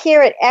can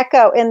hear it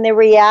echo in the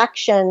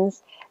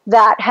reactions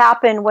that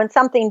happen when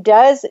something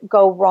does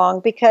go wrong,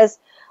 because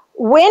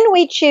when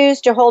we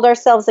choose to hold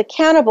ourselves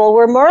accountable,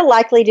 we're more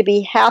likely to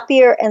be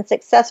happier and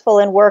successful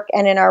in work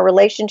and in our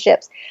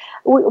relationships.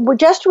 We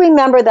just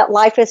remember that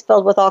life is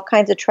filled with all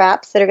kinds of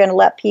traps that are going to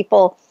let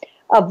people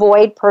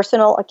avoid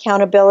personal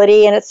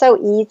accountability, and it's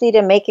so easy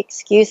to make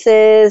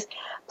excuses,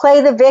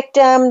 play the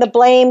victim, the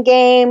blame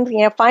game,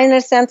 find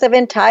a sense of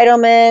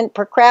entitlement,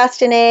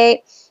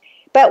 procrastinate.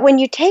 But when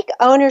you take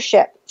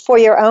ownership for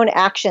your own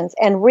actions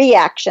and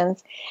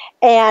reactions,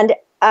 and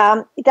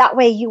that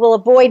way you will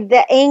avoid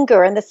the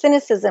anger and the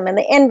cynicism and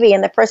the envy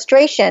and the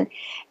frustration.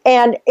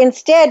 And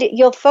instead,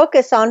 you'll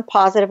focus on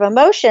positive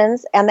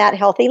emotions and that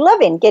healthy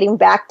living, getting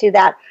back to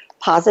that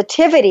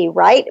positivity,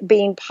 right?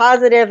 Being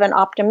positive and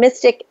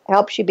optimistic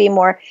helps you be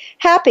more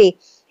happy.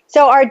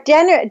 So our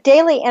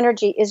daily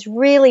energy is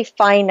really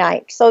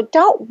finite. So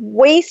don't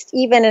waste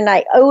even an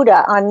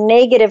iota on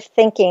negative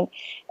thinking.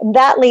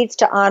 That leads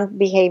to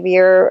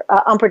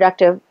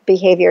unproductive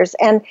behaviors.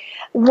 And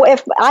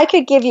if I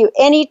could give you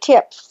any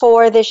tip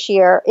for this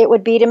year, it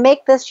would be to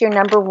make this your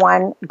number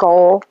one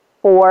goal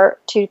for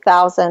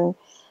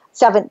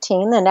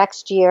 2017, the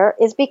next year,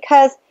 is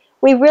because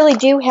we really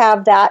do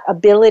have that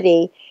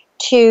ability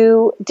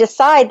to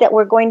decide that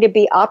we're going to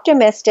be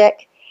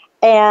optimistic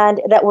and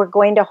that we're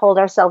going to hold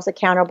ourselves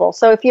accountable.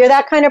 So if you're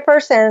that kind of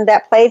person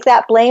that plays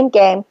that blame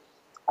game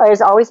or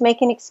is always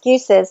making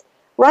excuses,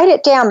 write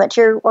it down that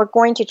you're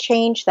going to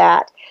change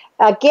that.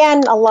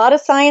 Again, a lot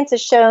of science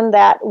has shown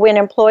that when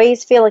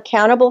employees feel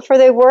accountable for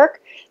their work,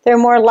 they're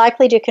more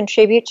likely to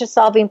contribute to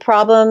solving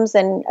problems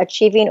and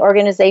achieving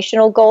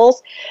organizational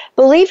goals.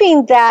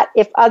 Believing that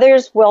if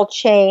others will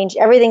change,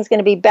 everything's going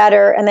to be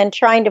better, and then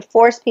trying to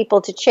force people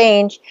to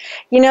change,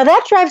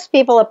 that drives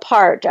people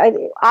apart.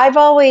 I've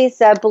always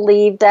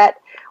believed that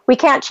we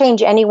can't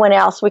change anyone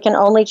else. We can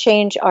only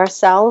change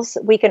ourselves.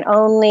 We can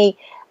only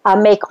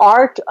make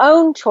our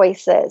own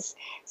choices.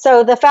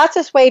 So the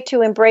fastest way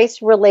to embrace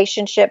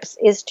relationships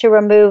is to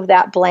remove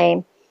that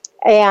blame.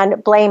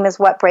 And blame is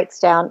what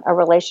breaks down a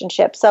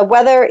relationship. So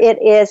whether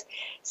it is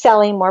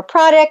selling more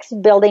products,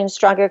 building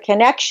stronger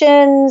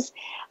connections,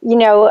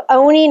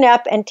 owning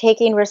up and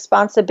taking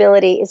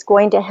responsibility is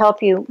going to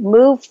help you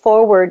move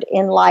forward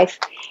in life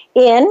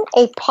in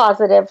a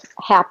positive,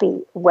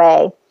 happy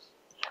way.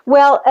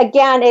 Well,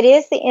 again, it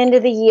is the end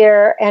of the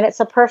year, and it's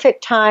a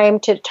perfect time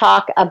to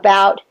talk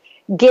about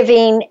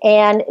giving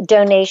and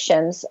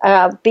donations.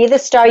 Be the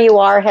Star You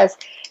Are has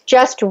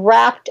just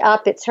wrapped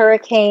up its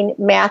Hurricane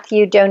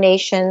Matthew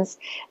donations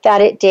that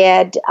it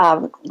did.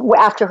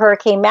 After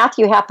Hurricane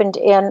Matthew happened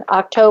in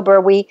October,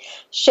 we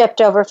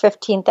shipped over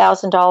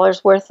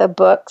 $15,000 worth of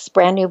books,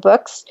 brand new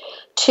books,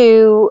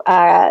 to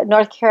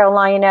North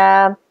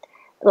Carolina,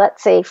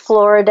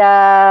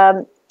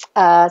 Florida,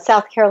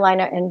 South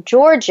Carolina, and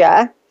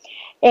Georgia.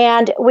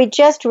 And we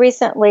just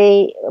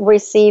recently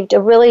received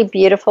a really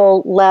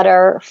beautiful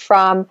letter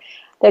from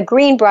the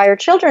Greenbrier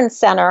Children's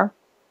Center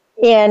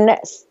in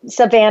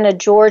Savannah,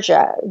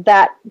 Georgia,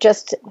 that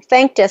just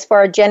thanked us for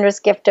our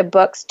generous gift of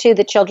books to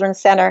the Children's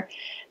Center.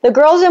 The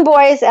girls and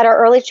boys at our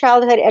early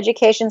childhood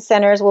education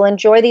centers will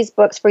enjoy these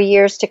books for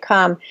years to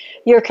come.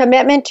 Your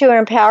commitment to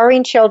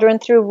empowering children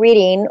through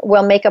reading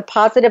will make a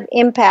positive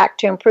impact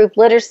to improve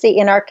literacy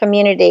in our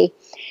community.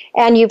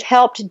 And you've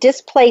helped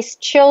displaced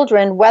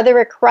children weather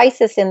a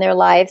crisis in their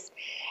lives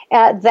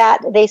that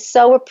they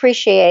so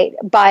appreciate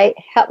by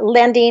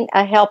lending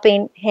a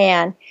helping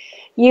hand.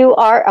 You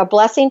are a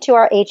blessing to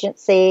our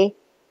agency,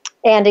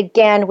 and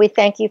again, we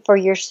thank you for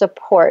your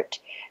support.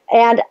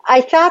 And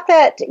I thought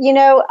that,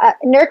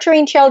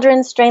 nurturing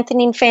children,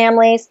 strengthening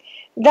families,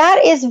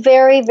 that is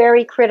very,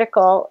 very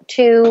critical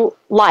to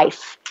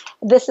life.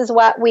 This is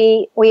what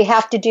we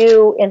have to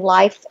do in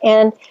life.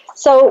 And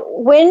so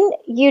when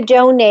you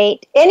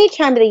donate any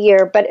time of the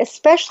year, but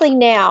especially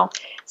now,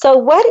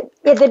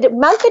 the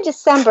month of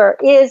December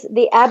is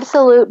the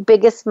absolute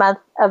biggest month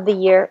of the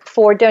year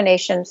for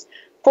donations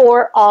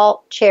for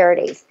all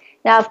charities.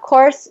 Now, of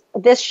course,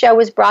 this show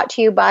is brought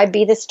to you by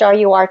Be the Star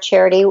You Are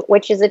charity,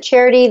 which is a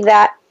charity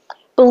that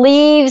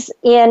believes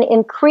in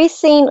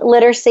increasing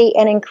literacy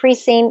and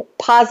increasing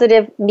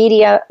positive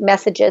media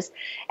messages.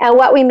 And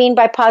what we mean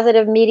by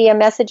positive media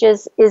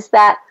messages is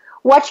that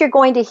what you're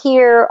going to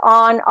hear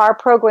on our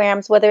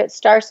programs, whether it's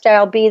Star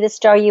Style, Be the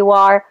Star You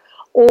Are,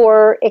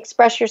 or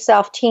Express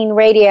Yourself Teen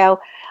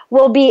Radio,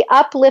 will be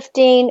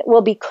uplifting,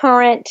 will be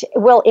current,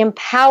 will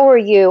empower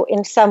you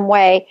in some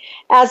way,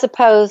 as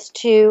opposed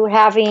to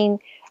having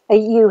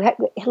you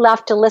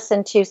left to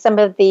listen to some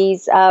of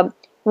these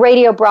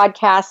radio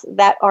broadcasts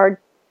that are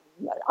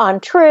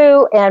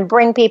untrue and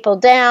bring people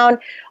down,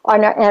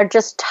 are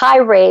just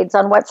tirades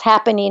on what's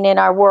happening in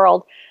our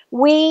world.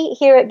 we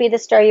here at Be the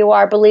Star You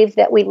Are believe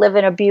that we live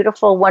in a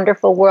beautiful,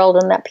 wonderful world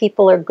and that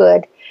people are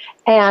good.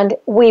 And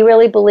we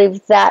really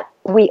believe that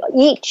we,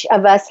 each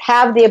of us,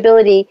 have the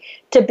ability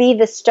to be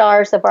the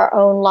stars of our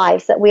own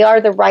lives, that we are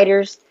the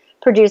writers,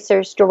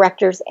 producers,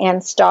 directors,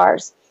 and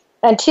stars.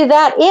 And to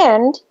that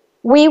end,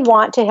 we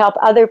want to help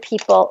other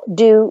people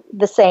do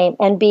the same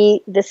and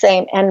be the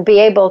same and be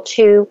able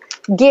to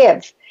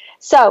give.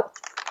 So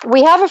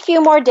we have a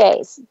few more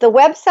days. The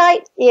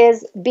website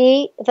is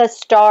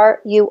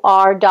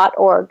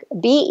BeTheStarYouAre.org,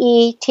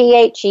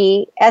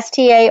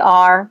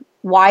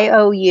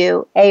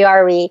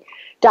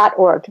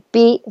 BeTheStarYouAre.org,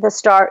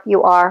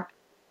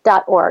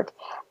 BeTheStarYouAre.org.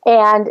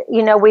 And,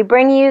 you know, we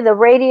bring you the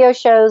radio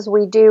shows.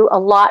 We do a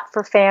lot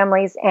for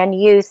families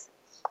and youth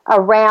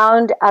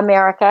around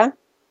America.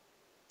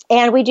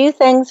 And we do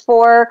things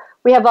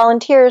we have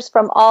volunteers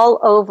from all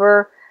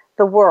over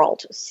the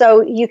world.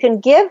 So you can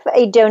give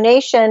a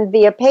donation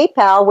via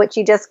PayPal, which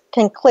you just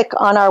can click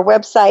on our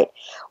website,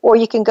 or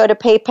you can go to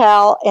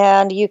PayPal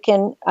and you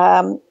can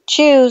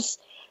choose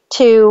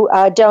to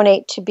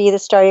donate to Be the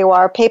Star You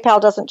Are.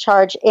 PayPal doesn't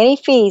charge any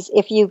fees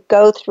if you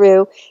go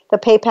through the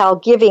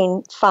PayPal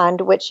Giving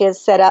Fund, which is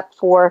set up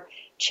for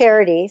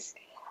charities.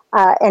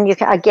 And you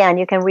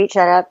can reach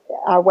that at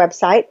our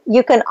website.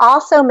 You can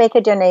also make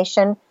a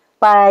donation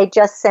by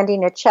just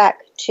sending a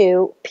check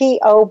to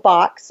P.O.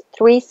 Box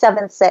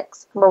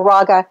 376,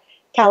 Moraga,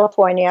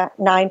 California,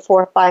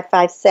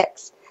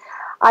 94556.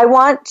 I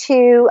want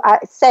to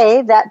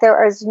say that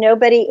there is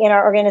nobody in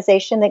our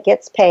organization that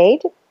gets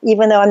paid.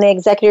 Even though I'm the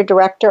executive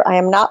director, I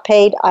am not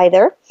paid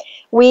either.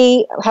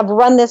 We have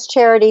run this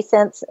charity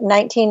since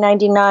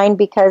 1999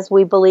 because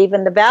we believe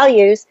in the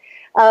values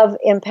of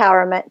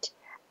empowerment.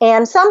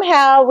 And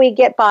somehow we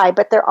get by,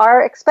 but there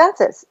are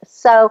expenses.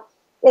 So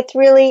it's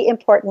really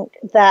important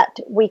that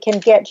we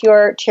can get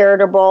your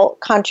charitable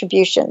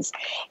contributions.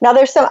 Now,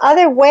 there's some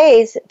other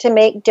ways to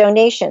make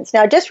donations.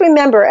 Now, just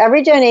remember,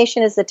 every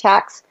donation is a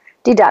tax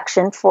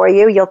deduction for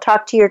you. You'll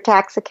talk to your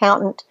tax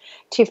accountant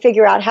to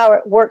figure out how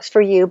it works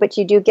for you, but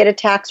you do get a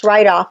tax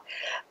write-off.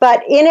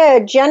 But in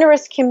a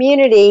generous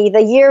community,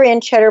 the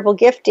year-end charitable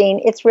gifting,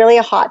 it's really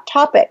a hot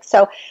topic.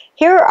 So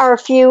here are a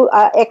few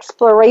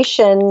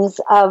explorations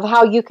of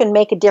how you can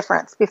make a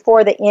difference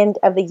before the end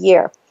of the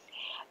year.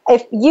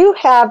 If you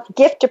have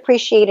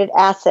gift-appreciated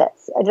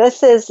assets,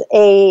 this is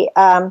a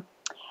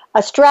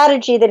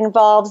strategy that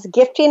involves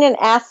gifting an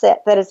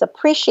asset that is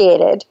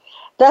appreciated,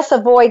 thus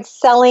avoids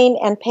selling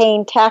and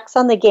paying tax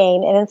on the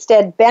gain, and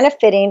instead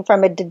benefiting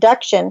from a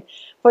deduction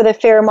for the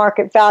fair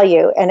market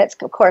value, and it's,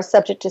 of course,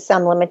 subject to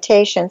some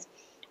limitations.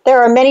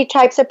 There are many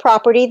types of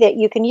property that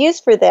you can use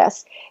for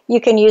this. You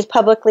can use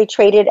publicly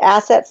traded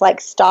assets like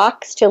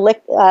stocks to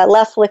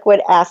less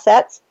liquid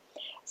assets,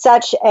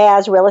 such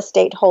as real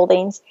estate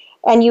holdings.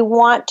 And you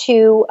want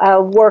to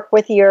work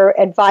with your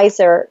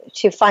advisor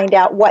to find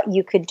out what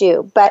you could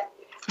do. But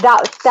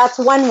that's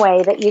one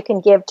way that you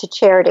can give to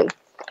charity.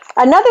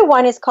 Another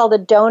one is called a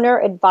donor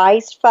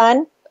advised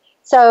fund.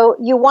 So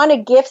you want to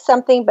gift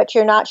something, but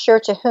you're not sure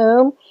to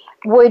whom.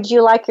 Would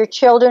you like your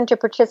children to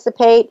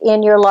participate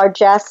in your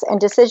largesse and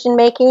decision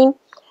making?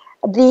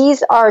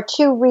 These are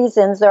two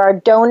reasons. There are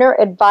donor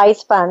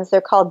advised funds.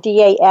 They're called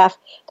DAF.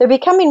 They're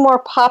becoming more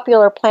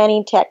popular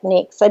planning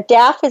techniques. A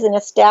DAF is an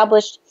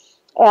established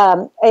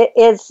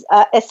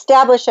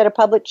at a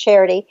public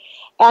charity,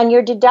 and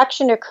your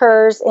deduction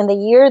occurs in the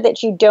year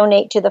that you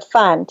donate to the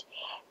fund.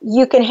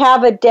 You can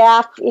have a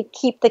DAF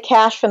keep the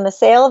cash from the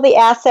sale of the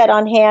asset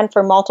on hand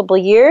for multiple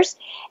years,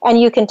 and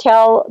you can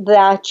tell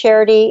the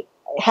charity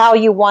how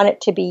you want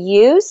it to be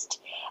used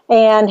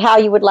and how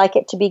you would like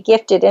it to be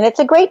gifted. And it's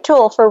a great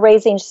tool for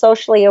raising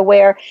socially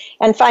aware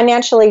and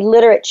financially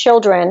literate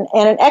children,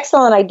 and an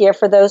excellent idea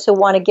for those who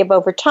want to give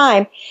over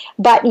time,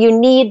 but you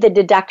need the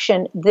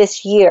deduction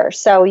this year.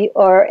 So you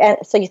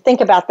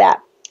think about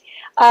that.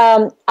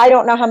 I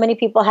don't know how many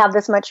people have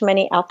this much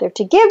money out there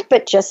to give,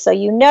 but just so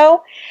you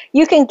know,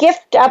 you can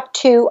gift up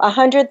to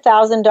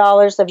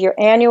 $100,000 of your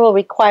annual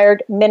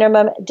required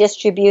minimum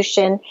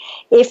distribution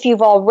if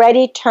you've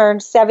already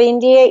turned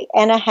 78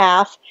 and a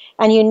half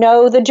and you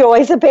know the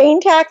joys of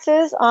paying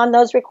taxes on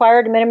those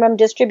required minimum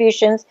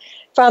distributions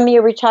from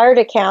your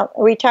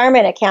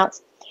retirement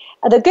accounts.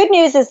 The good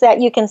news is that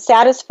you can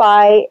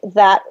satisfy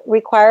that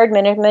required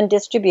minimum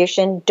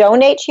distribution,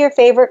 donate to your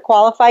favorite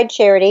qualified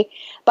charity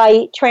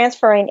by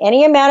transferring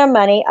any amount of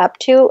money up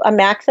to a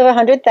max of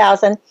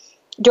 $100,000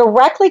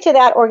 directly to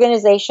that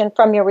organization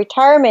from your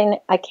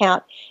retirement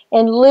account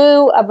in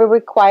lieu of a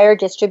required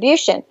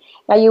distribution.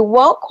 Now, you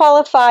won't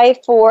qualify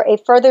for a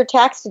further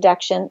tax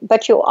deduction,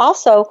 but you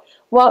also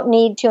won't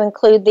need to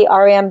include the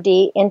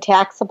RMD in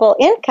taxable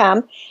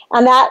income,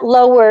 and that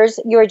lowers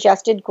your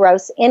adjusted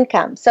gross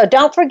income. So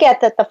don't forget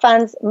that the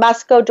funds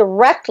must go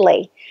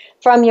directly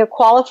from your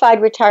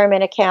qualified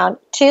retirement account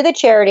to the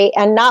charity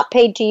and not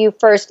paid to you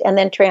first and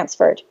then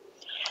transferred.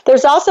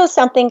 There's also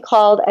something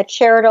called a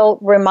charitable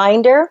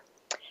remainder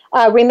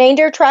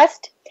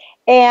trust.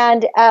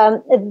 And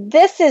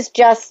this is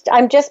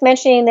I'm just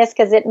mentioning this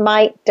because it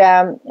might,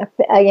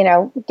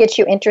 get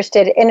you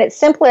interested. In its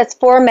simplest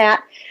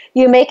format,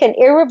 You make an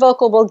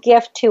irrevocable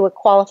gift to a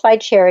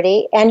qualified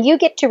charity, and you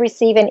get to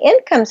receive an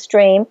income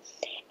stream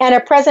and a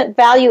present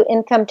value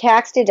income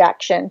tax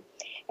deduction.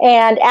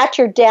 And at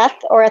your death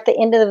or at the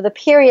end of the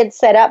period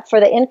set up for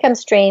the income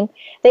stream,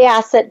 the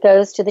asset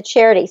goes to the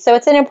charity. So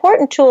it's an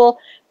important tool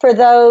for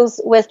those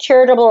with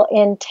charitable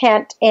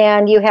intent,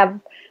 and you have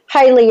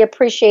highly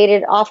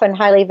appreciated, often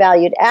highly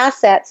valued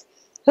assets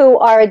who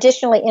are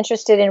additionally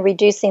interested in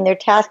reducing their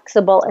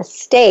taxable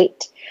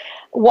estate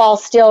while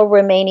still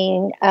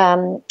remaining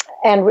and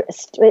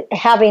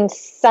having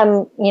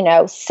some,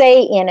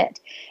 say in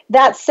it.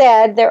 That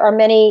said, there are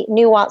many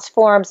nuanced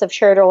forms of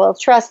charitable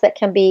trust that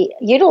can be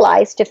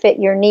utilized to fit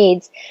your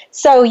needs.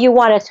 So you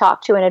want to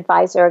talk to an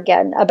advisor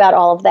again about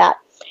all of that.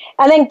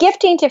 And then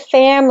gifting to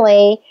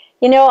family,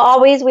 we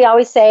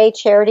always say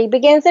charity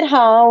begins at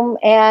home.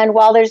 And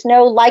while there's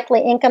no likely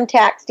income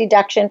tax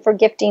deduction for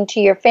gifting to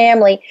your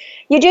family,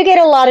 you do get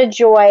a lot of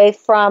joy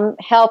from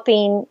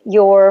helping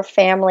your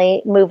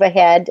family move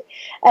ahead.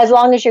 As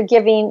long as you're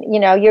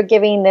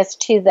giving this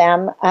to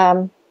them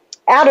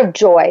out of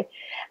joy.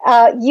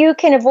 You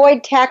can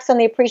avoid tax on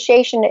the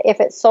appreciation if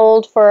it's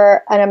sold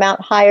for an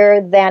amount higher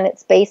than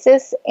its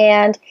basis,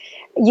 and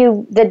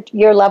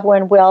your loved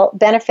one will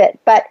benefit.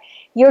 But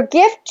your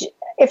gift,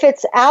 if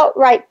it's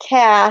outright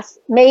cash,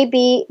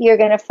 maybe you're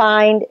going to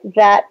find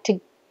that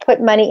to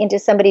put money into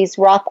somebody's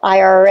Roth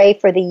IRA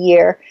for the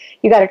year,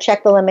 you got to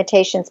check the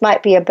limitations,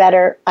 might be a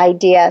better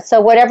idea. So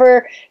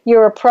whatever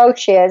your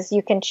approach is,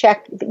 you can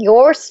check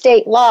your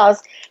state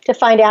laws to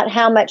find out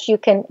how much you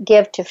can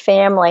give to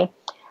family.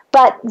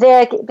 But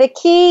the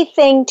key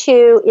thing,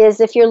 too, is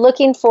if you're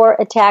looking for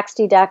a tax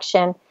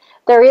deduction,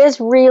 there is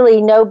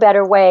really no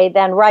better way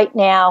than right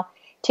now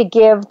to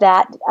give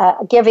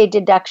a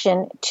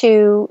deduction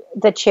to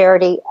the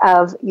charity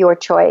of your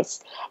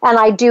choice. And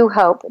I do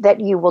hope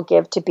that you will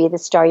give to Be the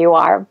Star You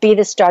Are,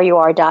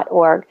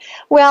 BeTheStarYouAre.org.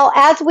 Well,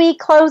 as we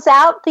close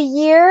out the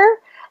year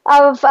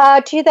of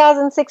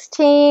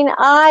 2016,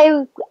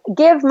 I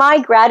give my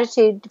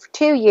gratitude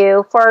to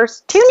you for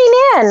tuning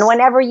in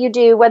whenever you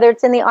do, whether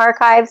it's in the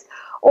archives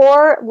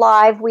or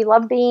live. We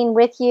love being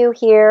with you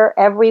here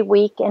every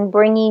week and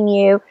bringing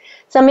you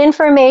some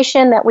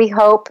information that we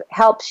hope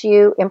helps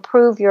you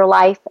improve your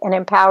life and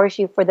empowers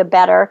you for the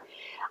better.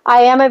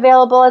 I am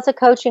available as a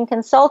coach and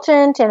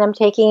consultant, and I'm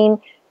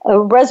taking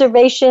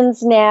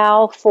reservations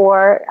now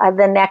for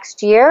the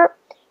next year.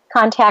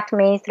 Contact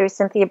me through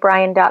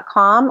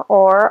CynthiaBryan.com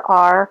or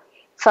our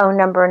phone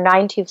number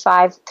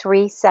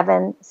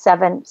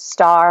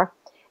 925-377-STAR.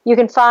 You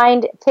can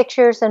find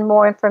pictures and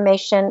more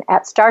information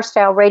at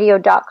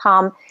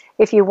StarStyleRadio.com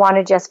if you want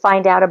to just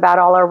find out about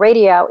all our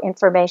radio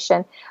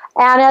information.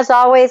 And as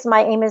always,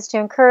 my aim is to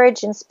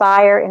encourage,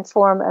 inspire,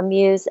 inform,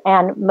 amuse,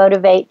 and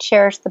motivate,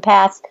 cherish the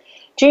past,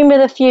 dream of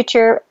the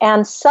future,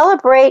 and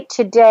celebrate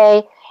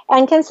today.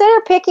 And consider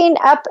picking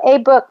up a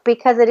book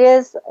because it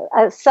is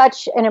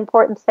such an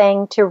important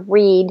thing to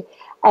read.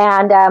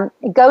 And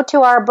go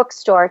to our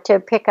bookstore to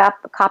pick up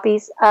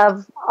copies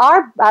of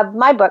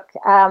my book,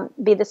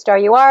 Be the Star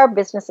You Are,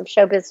 Business of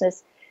Show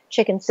Business,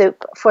 Chicken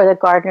Soup for the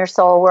Gardener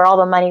Soul, where all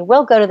the money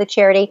will go to the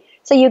charity.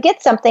 So you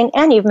get something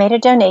and you've made a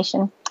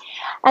donation.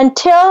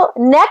 Until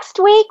next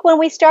week when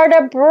we start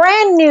a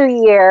brand new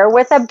year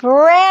with a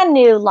brand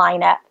new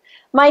lineup,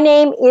 my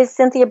name is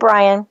Cynthia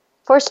Bryan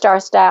for Star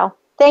Style,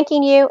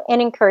 thanking you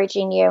and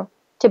encouraging you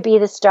to be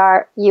the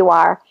star you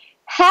are.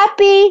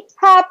 Happy,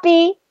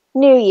 happy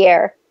New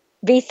Year.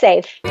 Be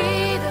safe. Be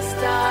the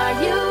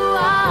star you are.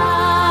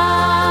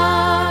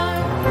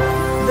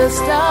 The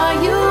star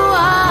you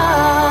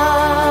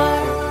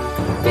are.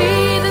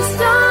 Be the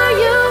star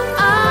you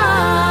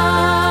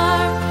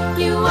are.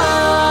 You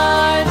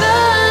are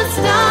the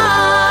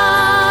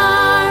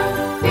star.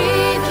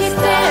 Keep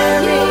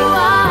daring.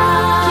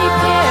 Keep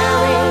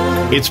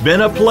caring. It's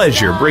been a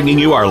pleasure bringing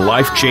you our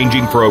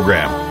life-changing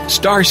program,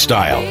 Star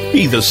Style.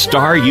 Be the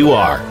star you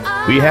are.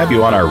 We have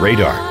you on our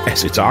radar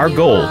as it's our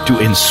goal to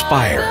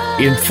inspire,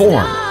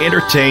 inform,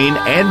 entertain,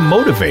 and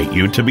motivate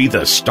you to be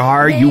the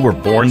star you were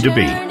born to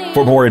be.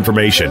 For more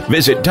information,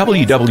 visit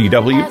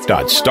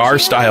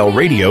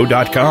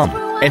www.starstyleradio.com.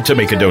 And to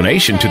make a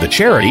donation to the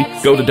charity,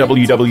 go to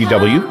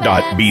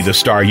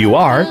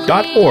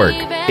www.BeTheStarYouAre.org.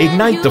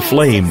 Ignite the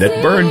flame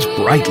that burns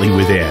brightly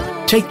within.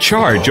 Take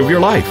charge of your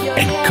life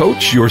and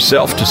coach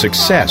yourself to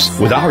success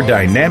with our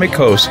dynamic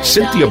hosts,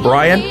 Cynthia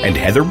Bryan and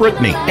Heather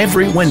Brittany,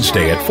 every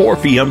Wednesday at 4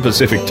 p.m.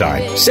 Pacific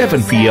Time,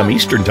 7 p.m.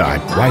 Eastern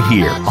Time, right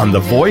here on the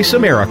Voice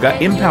America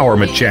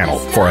Empowerment Channel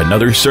for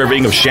another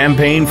serving of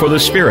champagne for the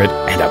spirit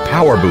and a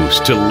power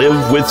boost to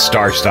live with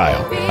Star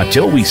Style.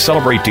 Until we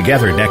celebrate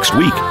together next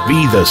week,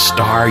 be the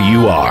star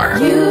you are.